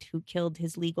Sweet, who killed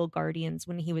his legal guardians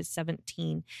when he was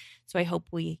 17. So I hope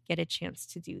we get a chance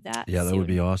to do that. Yeah, that soon. would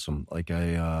be awesome. Like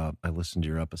I listened to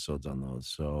your episodes on those.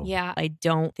 So yeah, I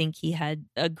don't think he had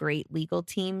a great legal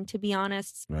team, to be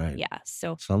honest. Right. Yeah.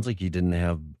 So sounds like he didn't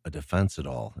have a defense at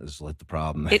all. Is like the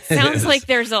problem. It sounds like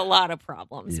there's a lot of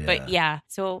problems. Yeah. But yeah,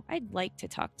 so I'd like to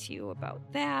talk to you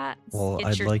about that. Well,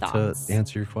 I'd like to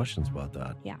answer your questions about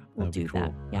that. Yeah, we'll do cool.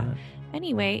 that. Yeah.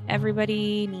 Anyway,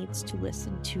 everybody needs to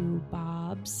listen to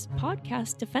Bob's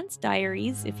podcast, Defense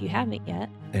Diaries, if you haven't yet.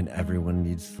 And everyone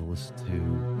needs to listen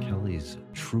to Kelli's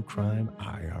True Crime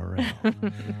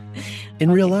IRL. In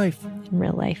real life. In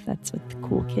real life, that's what the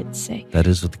cool kids say. That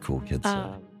is what the cool kids say.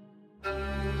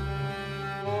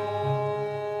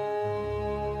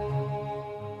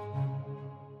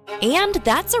 And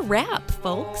that's a wrap,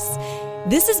 folks.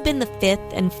 This has been the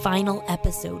 5th and final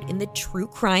episode in the True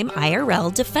Crime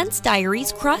IRL Defense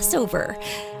Diaries crossover.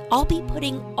 I'll be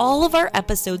putting all of our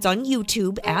episodes on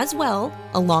YouTube as well,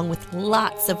 along with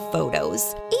lots of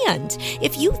photos. And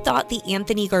if you thought the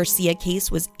Anthony Garcia case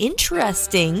was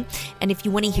interesting, and if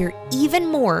you want to hear even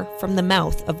more from the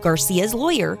mouth of Garcia's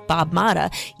lawyer, Bob Motta,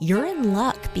 you're in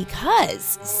luck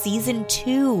because Season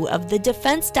 2 of the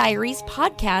Defense Diaries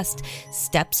podcast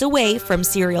steps away from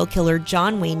serial killer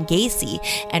John Wayne Gacy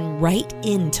and right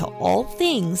into all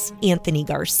things Anthony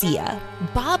Garcia.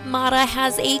 Bob Motta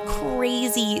has a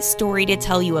crazy story to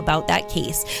tell you about that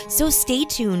case, so stay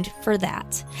tuned for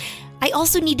that. I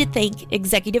also need to thank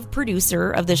executive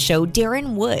producer of the show,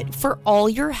 Darren Wood, for all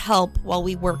your help while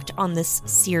we worked on this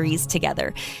series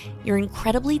together. You're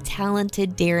incredibly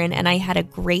talented, Darren, and I had a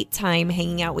great time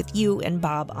hanging out with you and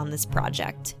Bob on this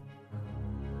project.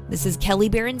 This is Kelli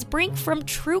Brink from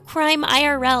True Crime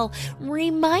IRL,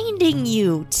 reminding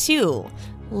you to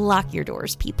lock your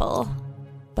doors, people.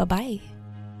 Bye-bye.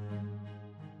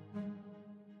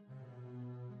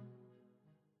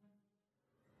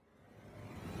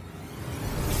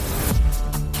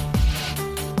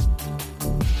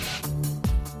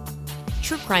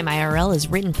 True Crime IRL is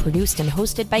written, produced, and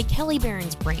hosted by Kelli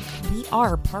Brink. We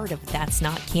are part of That's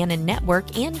Not Canon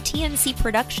Network and TNC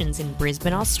Productions in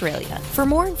Brisbane, Australia. For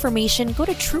more information, go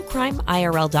to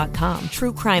truecrimeirl.com.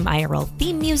 True Crime IRL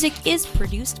theme music is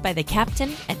produced by the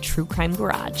Captain at True Crime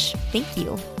Garage. Thank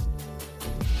you.